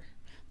connoisseur.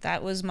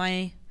 That was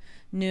my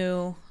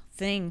new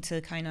thing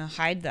to kind of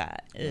hide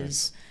that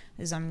is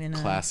I'm going to...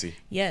 Classy.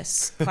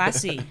 Yes,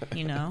 classy,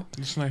 you know.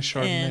 It's nice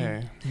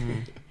Chardonnay.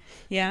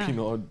 Yeah.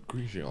 Pinot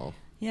Grigio.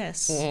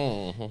 Yes.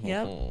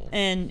 Yep.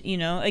 And, you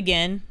know,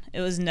 again,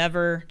 it was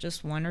never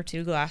just 1 or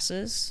 2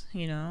 glasses,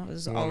 you know. It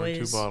was always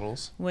 1 or 2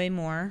 bottles. Way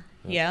more.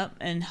 Yep.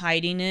 And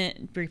hiding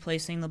it,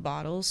 replacing the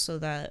bottles so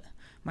that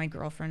my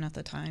girlfriend at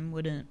the time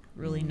wouldn't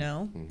really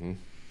know.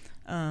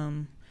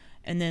 And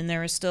then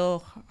there was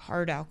still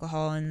hard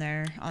alcohol in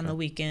there on the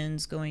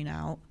weekends going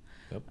out.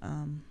 Yep.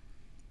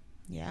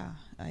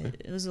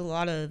 It was a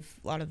lot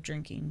of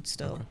drinking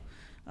still,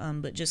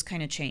 but just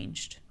kind of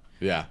changed.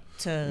 Yeah.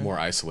 To more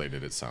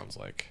isolated, it sounds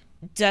like.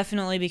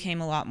 Definitely became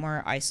a lot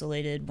more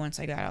isolated once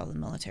I got out of the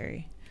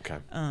military. Okay.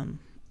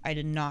 I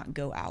did not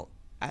go out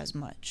as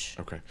much.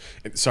 Okay.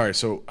 Sorry,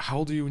 so how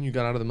old are you when you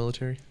got out of the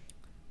military?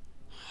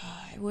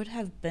 I would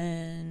have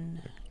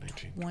been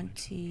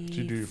 20. Did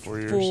you do 4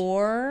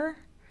 years?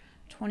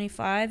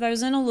 25. I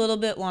was in a little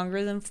bit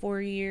longer than 4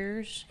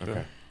 years.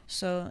 Okay.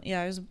 So,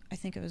 yeah, I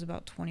think it was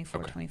about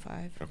 24,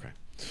 25. Okay.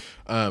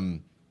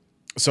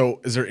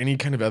 So is there any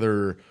kind of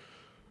other,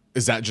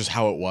 is that just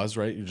how it was,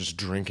 right? You're just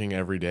drinking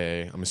every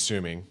day, I'm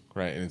assuming,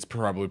 right? And it's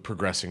probably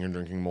progressing and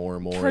drinking more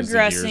and more as the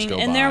years go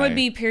by. And there would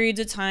be periods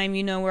of time,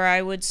 you know, where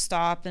I would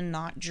stop and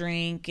not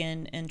drink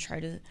and try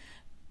to,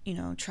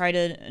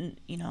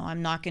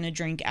 I'm not going to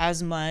drink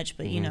as much,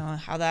 but you know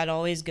how that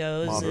always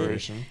goes.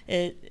 Moderation.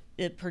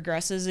 It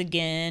progresses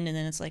again, and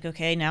then it's like,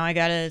 okay, now I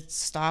got to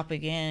stop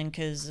again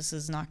because this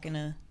is not going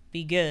to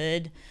be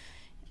good.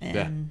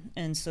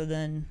 And so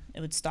then it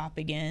would stop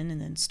again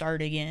and then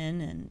start again.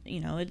 And,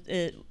 you know,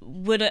 it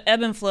would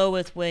ebb and flow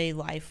with way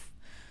life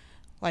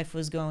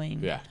was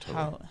going. Yeah,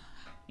 totally.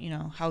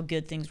 How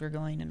good things were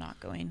going and not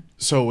going.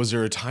 So was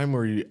there a time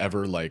where you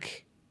ever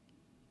like,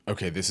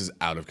 okay, this is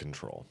out of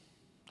control?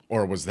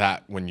 Or was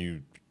that when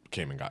you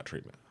came and got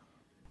treatment?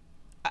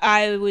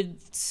 I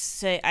would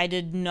say I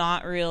did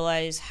not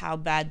realize how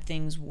bad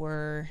things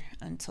were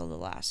until the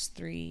last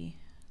three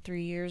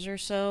years or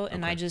so,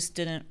 and I just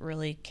didn't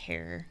really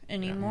care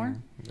anymore.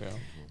 Yeah.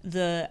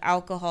 The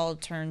alcohol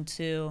turned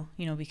to,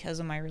 because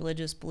of my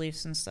religious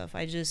beliefs and stuff,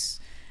 and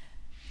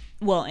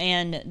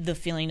the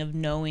feeling of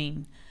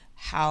knowing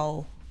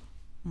how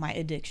my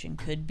addiction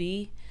could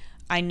be.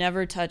 I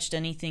never touched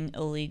anything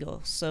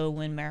illegal. So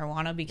when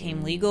marijuana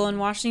became legal in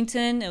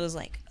Washington, it was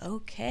like,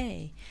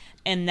 okay.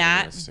 And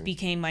that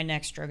became my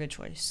next drug of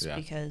choice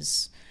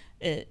because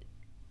it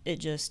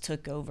just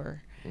took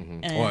over.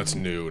 Well, it's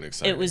new and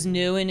exciting. It was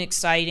new and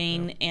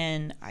exciting,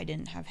 and I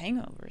didn't have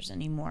hangovers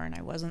anymore, and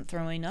I wasn't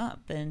throwing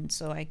up, and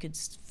so I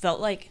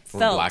felt like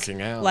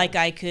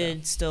I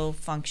could still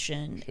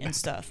function and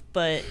stuff.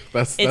 But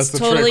it's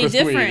totally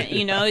different,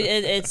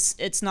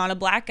 It's not a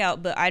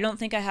blackout, but I don't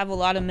think I have a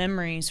lot of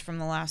memories from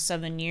the last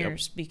 7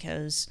 years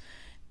because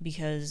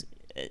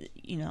I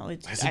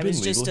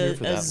was just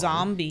a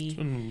zombie. It's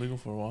been legal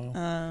for a while.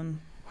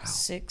 Wow.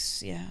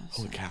 6, yeah.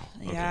 Holy cow.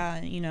 Okay. Yeah,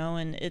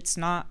 and it's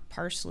not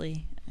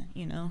parsley,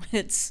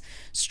 it's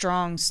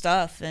strong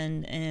stuff,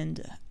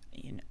 and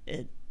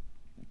it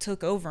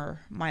took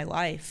over my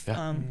life.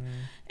 Yeah.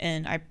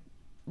 And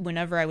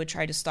whenever I would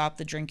try to stop,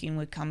 the drinking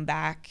would come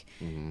back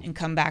and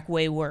come back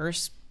way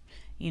worse,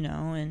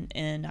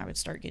 and I would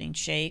start getting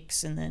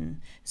shakes, and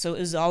then so it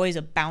was always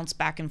a bounce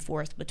back and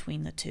forth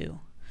between the two.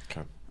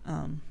 Okay.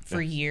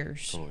 For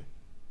years. Totally.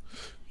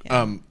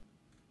 Yeah.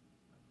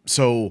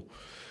 So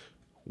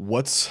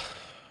what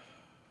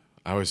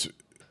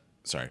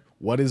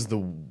is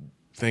the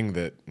thing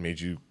that made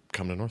you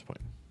come to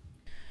Northpoint?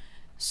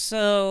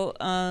 So,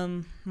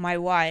 my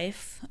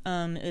wife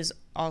is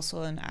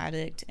also an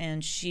addict,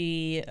 and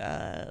she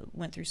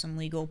went through some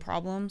legal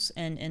problems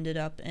and ended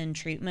up in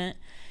treatment.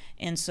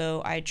 And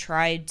so I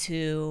tried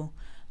to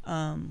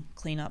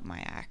clean up my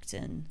act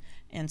and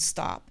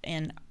stop,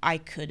 and I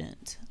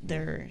couldn't.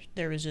 There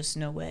was just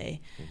no way.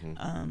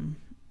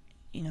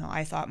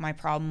 I thought my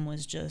problem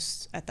was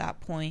just at that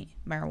point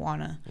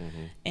marijuana,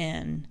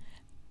 and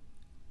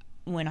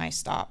when I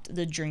stopped,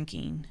 the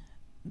drinking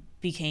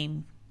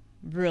became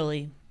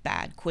really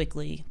bad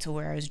quickly to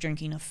where I was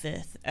drinking a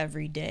fifth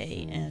every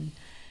day, and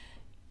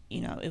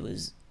it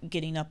was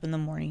getting up in the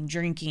morning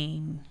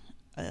drinking.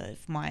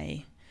 If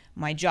my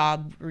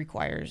job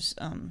requires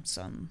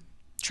some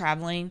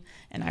traveling,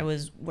 and I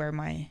was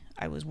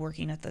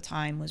working at the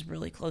time was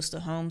really close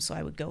to home, so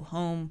I would go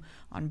home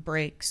on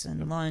breaks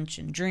and lunch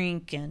and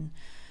drink,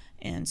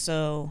 and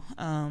so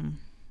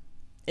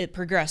it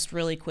progressed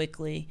really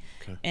quickly.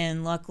 Okay.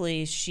 And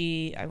luckily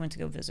I went to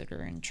go visit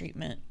her in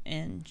treatment,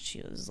 and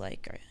she was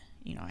like,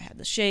 I had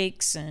the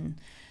shakes, and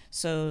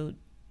so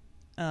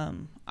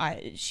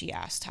she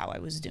asked how I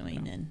was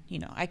doing, and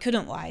I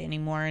couldn't lie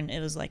anymore, and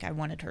it was like I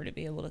wanted her to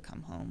be able to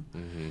come home.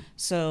 Mm-hmm.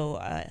 So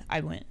I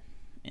went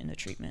into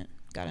treatment,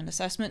 got an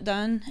assessment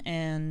done,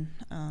 and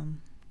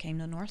came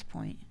to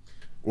Northpoint.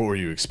 What were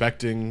you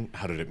expecting?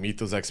 How did it meet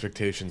those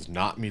expectations?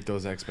 Not meet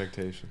those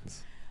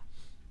expectations?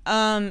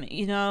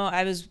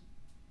 I was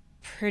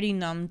pretty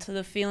numb to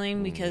the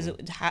feeling because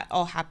it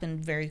all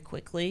happened very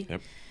quickly.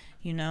 Yep.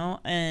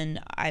 And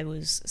I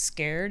was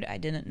scared. I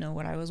didn't know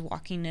what I was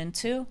walking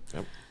into.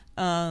 Yep.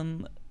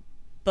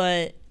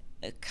 But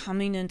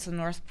coming into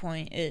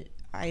Northpoint,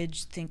 I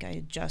think I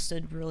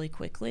adjusted really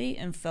quickly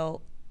and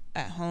felt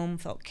at home,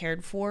 felt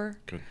cared for.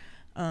 Good.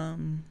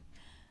 And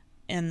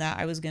that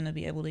I was going to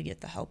be able to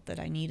get the help that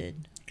I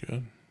needed.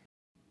 Good.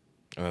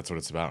 And that's what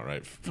it's about,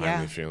 right?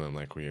 Finally feeling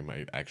like we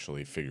might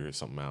actually figure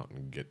something out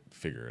and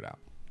figure it out.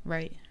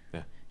 Right.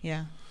 Yeah.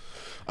 Yeah.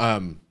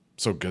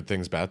 So good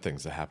things, bad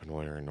things that happened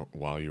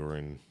while you were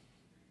in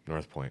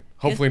Northpoint.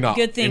 Hopefully not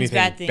good things, anything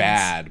bad things.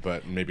 bad,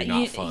 but maybe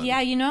not fun. Yeah,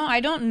 I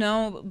don't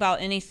know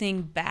about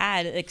anything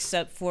bad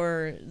except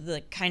for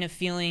the kind of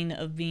feeling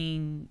of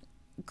being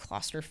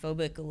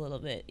claustrophobic a little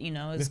bit.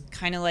 It's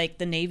kind of like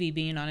the Navy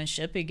being on a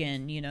ship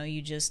again.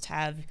 You just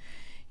have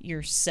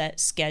your set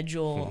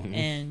schedule,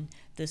 and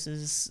this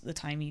is the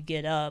time you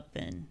get up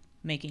and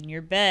making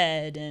your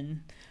bed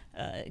and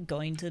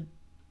going to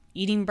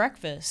eating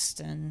breakfast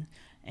and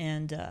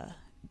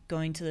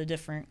going to the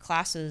different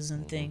classes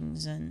and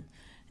things, and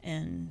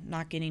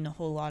not getting a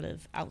whole lot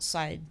of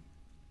outside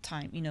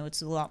time.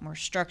 It's a lot more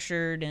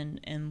structured,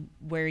 and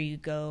where you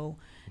go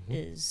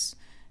is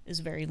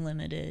very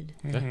limited.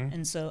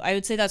 And so I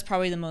would say that's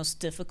probably the most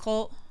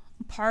difficult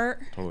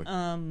part.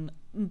 Totally.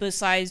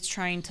 Besides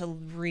trying to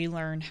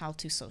relearn how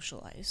to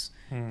socialize,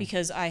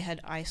 because I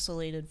had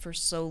isolated for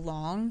so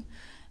long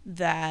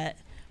that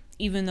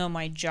even though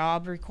my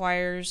job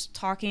requires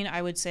talking,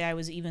 I would say I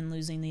was even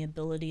losing the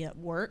ability at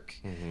work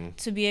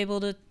to be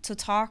able to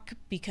talk,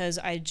 because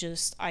I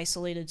just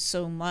isolated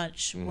so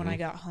much when I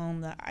got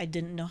home that I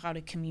didn't know how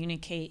to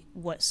communicate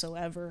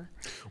whatsoever.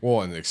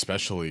 Well, and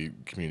especially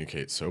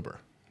communicate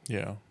sober.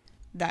 Yeah.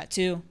 That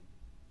too.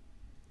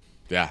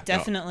 Yeah.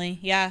 Definitely. No.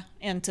 Yeah.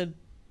 And to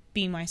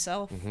be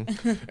myself.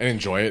 And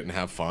enjoy it and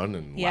have fun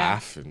and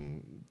laugh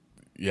and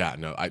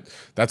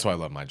that's why I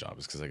love my job,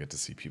 is because I get to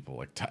see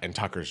people and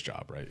Tucker's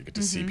job, right? You get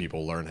to see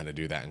people learn how to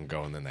do that and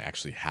go, and then they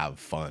actually have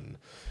fun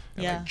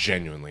and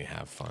genuinely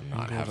have fun,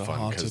 not have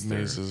fun because they're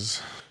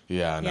mazes.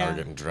 Now we're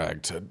getting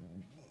dragged to.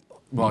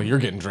 Well, you're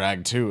getting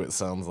dragged too. It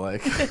sounds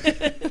like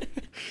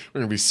we're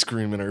gonna be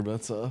screaming our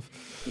butts off.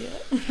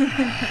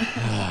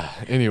 Yeah.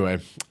 Anyway,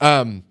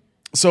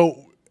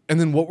 so and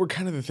then what were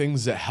kind of the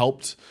things that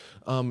helped?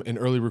 In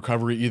early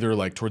recovery, either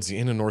like towards the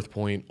end of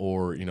Northpoint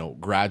or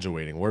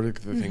graduating? What are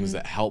the things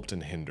that helped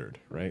and hindered,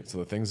 right? So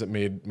the things that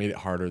made it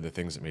harder, the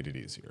things that made it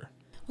easier.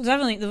 Well,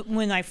 definitely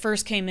when I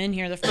first came in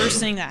here, the first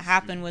thing that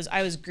happened was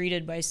I was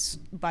greeted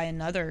by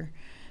another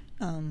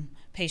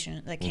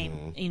patient that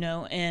came,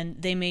 and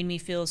they made me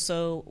feel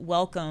so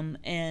welcome,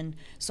 and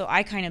so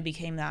I kind of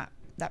became that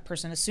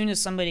person. As soon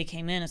as somebody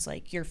came in, it's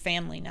like, you're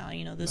family now.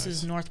 This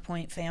is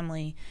Northpoint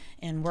family,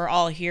 and we're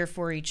all here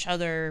for each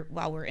other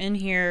while we're in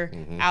here,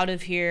 out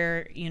of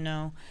here.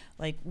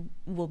 Like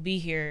we'll be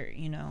here.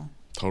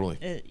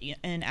 Totally.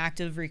 In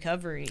active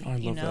recovery. I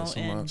love that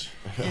so much.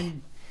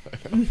 And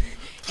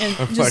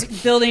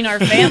just building our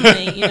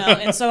family.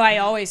 And so I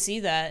always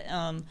see that.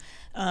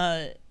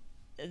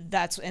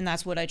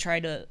 That's what I try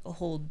to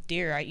hold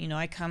dear.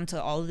 I come to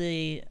all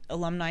the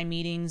alumni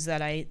meetings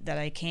that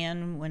I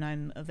can when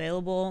I'm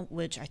available,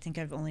 which I think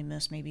I've only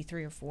missed maybe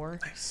 3 or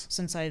 4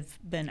 since I've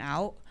been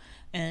out.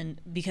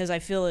 And because I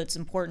feel it's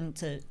important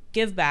to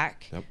give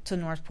back to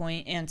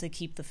Northpoint and to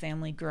keep the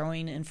family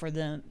growing, and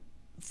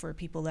for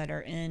people that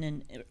are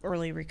in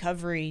early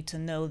recovery to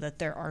know that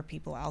there are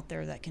people out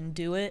there that can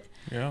do it.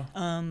 Yeah.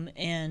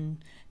 And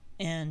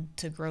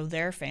to grow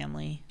their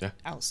family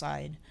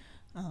outside.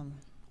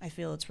 I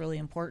feel it's really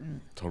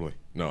important. Totally.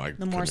 No,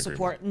 the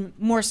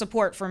more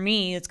support for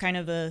me. It's kind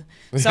of a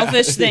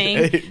selfish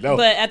thing,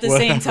 but at the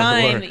same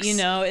time,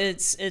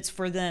 it's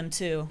for them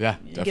too. Yeah,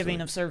 definitely.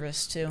 Giving of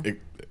service too.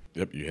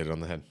 Yep, you hit it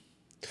on the head.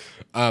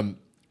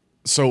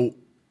 So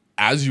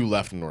as you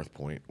left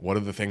Northpoint, what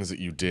are the things that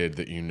you did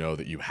that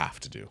that you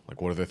have to do?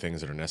 Like, what are the things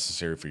that are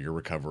necessary for your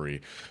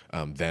recovery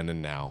then and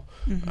now?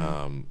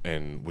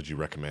 And would you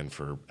recommend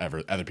for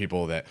other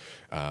people that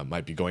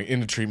might be going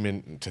into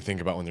treatment to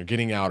think about when they're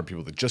getting out, or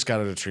people that just got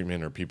out of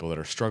treatment, or people that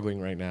are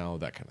struggling right now,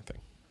 that kind of thing?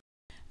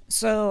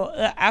 So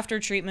after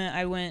treatment,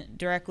 I went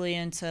directly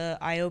into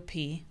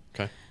IOP.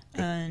 Okay.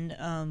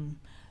 And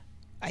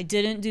I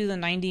didn't do the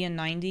 90 and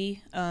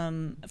 90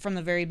 from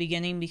the very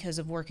beginning because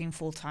of working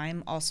full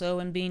time also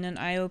and being an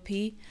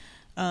IOP.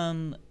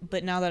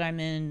 But now that I'm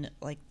in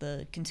like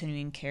the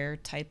continuing care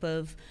type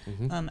of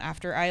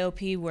after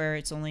IOP where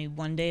it's only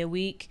 1 day a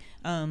week,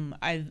 I'm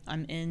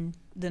in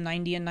the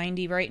 90 and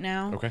 90 right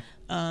now. Okay.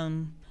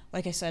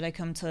 Like I said, I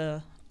come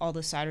to all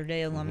the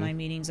Saturday alumni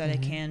meetings that I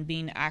can,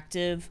 being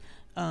active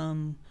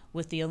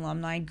with the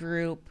alumni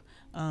group,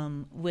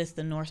 with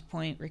the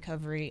Northpoint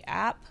Recovery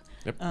app.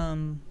 Yep.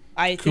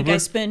 I think I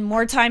spend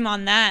more time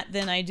on that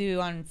than I do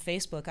on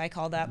Facebook. I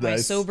call that my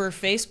sober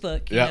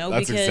Facebook, you know,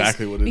 that's because,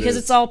 exactly what it because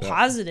is. it's all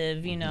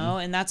positive, you know,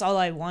 and that's all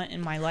I want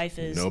in my life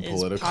is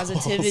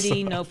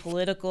positivity, no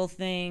political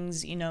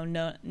things, you know,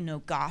 no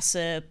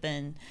gossip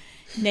and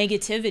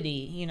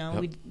negativity, you know,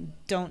 we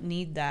don't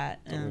need that.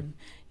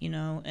 You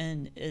know,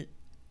 and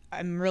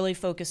I'm really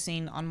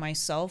focusing on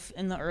myself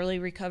in the early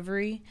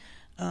recovery.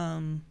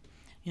 You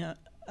know,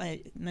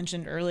 I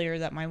mentioned earlier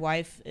that my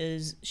wife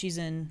she's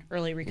in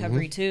early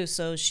recovery too.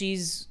 So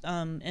she's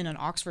in an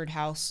Oxford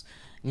house.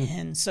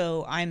 And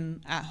so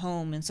I'm at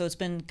home. And so it's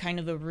been kind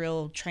of a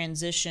real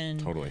transition.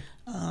 Totally.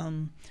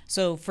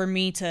 So for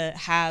me to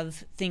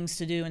have things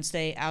to do and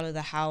stay out of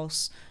the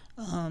house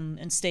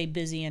and stay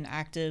busy and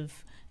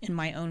active in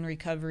my own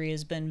recovery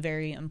has been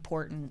very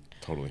important.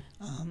 Totally.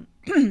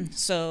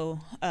 So,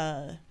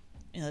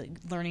 you know,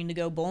 learning to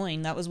go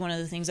bowling, that was one of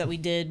the things that we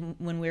did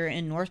when we were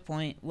in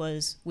Northpoint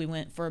was we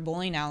went for a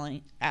bowling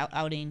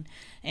outing.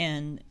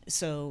 And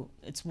so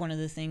it's one of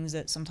the things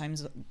that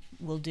sometimes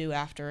we'll do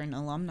after an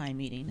alumni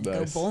meeting and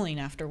go bowling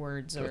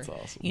afterwards. That's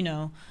awesome. You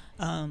know,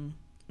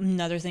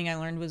 another thing I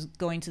learned was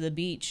going to the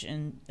beach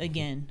and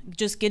again,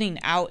 just getting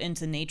out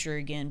into nature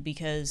again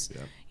because,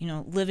 you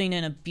know, living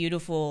in a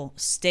beautiful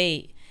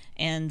state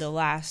and the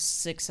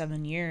last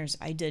 6-7 years,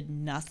 I did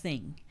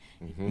nothing.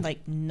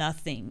 Like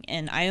nothing.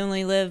 And I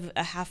only live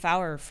a half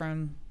hour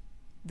from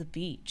the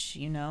beach,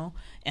 you know,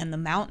 and the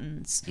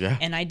mountains. Yeah.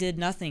 And I did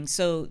nothing.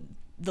 So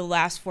the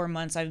last 4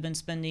 months I've been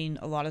spending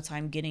a lot of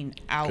time getting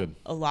out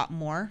a lot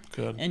more.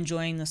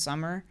 Enjoying the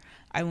summer.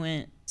 I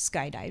went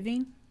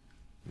skydiving.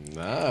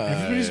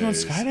 Nice. Everybody's going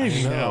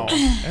skydiving now.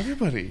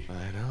 Everybody. I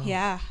know.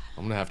 Yeah.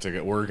 I'm gonna have to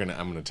get. I'm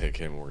gonna take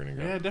him. We're gonna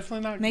go. Yeah,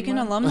 definitely not. Make an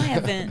alumni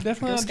event.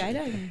 Definitely go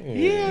skydiving.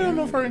 Yeah, I don't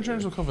know if our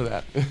insurance will cover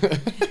that.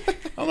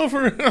 I don't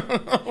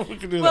know if we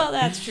can do that. Well,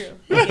 that's true.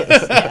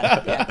 Yes,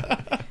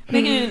 yeah.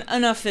 Making it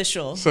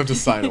unofficial. So to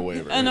sign a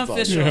waiver.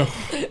 Unofficial.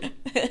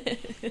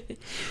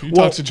 You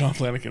talk to John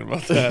Flanagan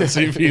about that.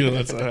 See if he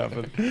lets that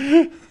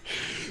happen.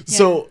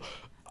 So.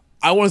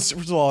 First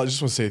of all, I just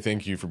want to say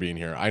thank you for being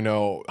here. I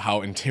know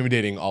how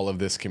intimidating all of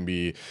this can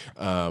be.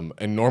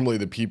 And normally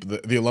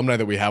the alumni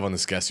that we have on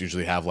this guest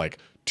usually have like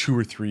 2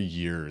 or 3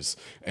 years.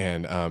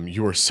 And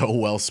you are so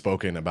well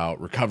spoken about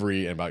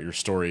recovery and about your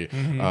story.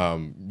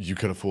 You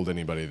could have fooled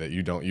anybody that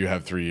you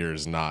have 3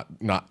 years, not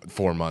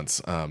 4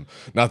 months.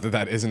 Not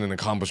that isn't an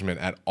accomplishment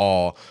at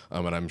all.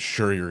 And I'm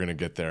sure you're going to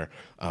get there.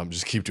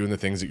 Just keep doing the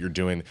things that you're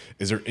doing.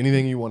 Is there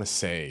anything you want to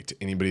say to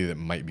anybody that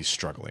might be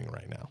struggling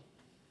right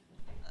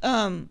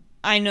now?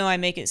 I know I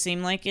make it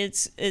seem like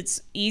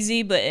it's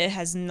easy, but it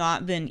has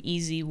not been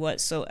easy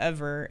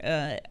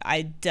whatsoever.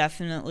 I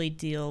definitely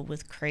deal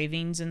with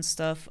cravings and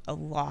stuff a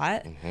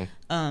lot.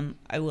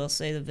 I will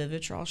say the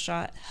Vivitrol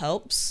shot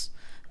helps.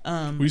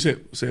 Will you say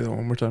that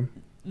one more time?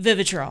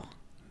 Vivitrol.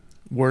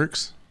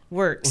 Works?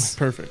 Works.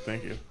 Perfect,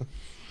 thank you.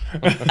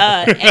 And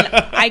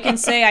I can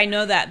say I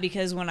know that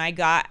because when I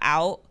got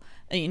out,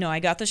 you know, I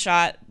got the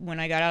shot when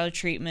I got out of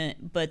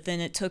treatment, but then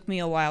it took me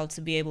a while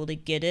to be able to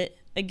get it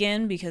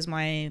again because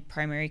my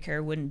primary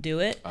care wouldn't do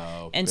it.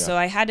 So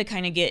I had to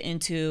kind of get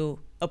into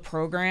a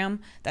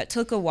program that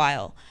took a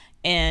while.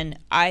 And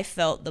I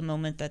felt the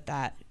moment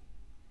that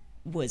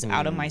was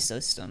out of my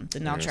system, the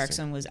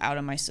naltrexone was out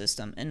of my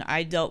system. And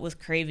I dealt with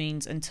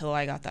cravings until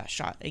I got that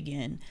shot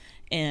again.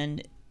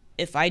 And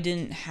if I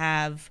didn't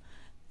have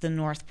the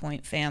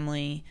Northpoint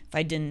family, if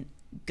I didn't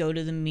go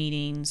to the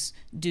meetings,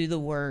 do the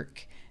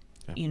work,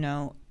 you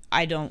know,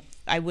 I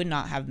would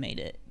not have made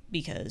it.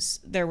 Because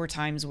there were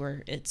times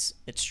where it's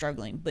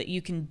struggling, but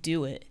you can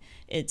do it.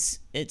 It's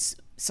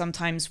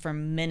sometimes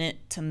from minute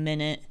to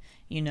minute,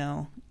 you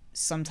know,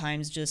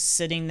 sometimes just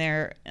sitting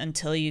there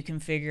until you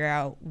can figure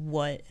out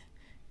what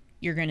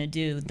you're going to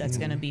do that's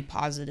going to be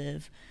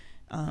positive.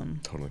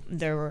 Totally.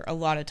 There were a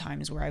lot of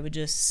times where I would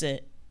just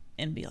sit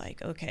and be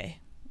like, okay,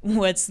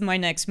 what's my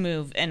next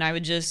move? And I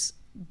would just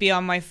be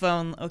on my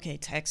phone. Okay,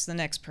 text the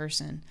next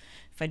person.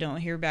 If I don't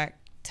hear back,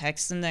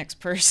 text the next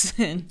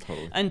person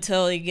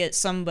until you get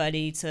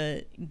somebody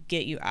to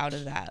get you out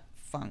of that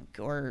funk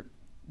or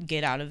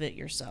get out of it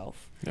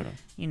yourself.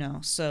 You know,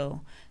 so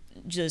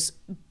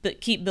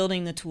but keep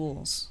building the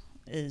tools.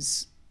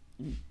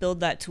 Build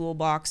that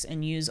toolbox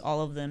and use all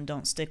of them.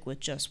 Don't stick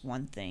with just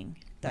one thing.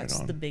 That's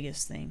the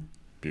biggest thing.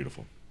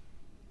 Beautiful.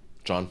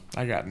 John?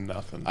 I got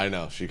nothing. I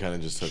know. She kind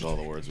of just took all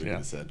the words we could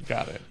have said.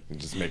 Got it.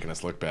 Just making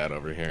us look bad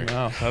over here.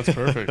 No, that's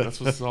perfect. That's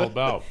what it's all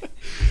about.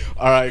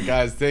 All right,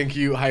 guys. Thank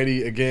you,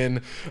 Heidi,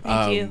 again.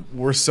 Thank you.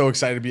 We're so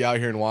excited to be out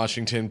here in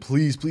Washington.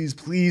 Please, please,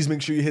 please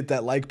make sure you hit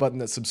that like button,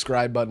 that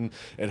subscribe button.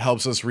 It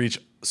helps us reach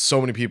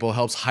so many people,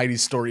 helps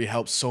Heidi's story,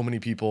 helps so many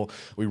people.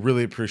 We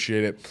really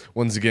appreciate it.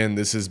 Once again,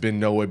 this has been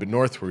No Way But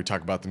North, where we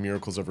talk about the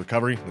miracles of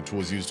recovery and the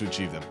tools used to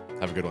achieve them.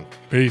 Have a good one.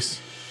 Peace.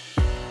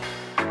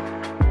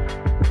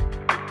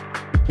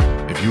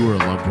 If you or a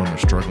loved one are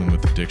struggling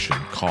with addiction,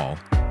 call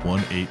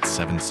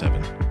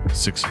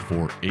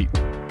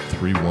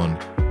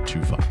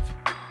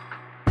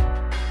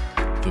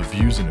 1-877-648-3125. The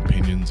views and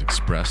opinions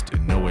expressed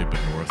in No Way But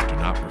North do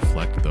not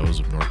reflect those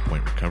of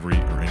Northpoint Recovery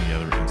or any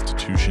other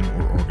institution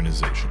or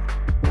organization.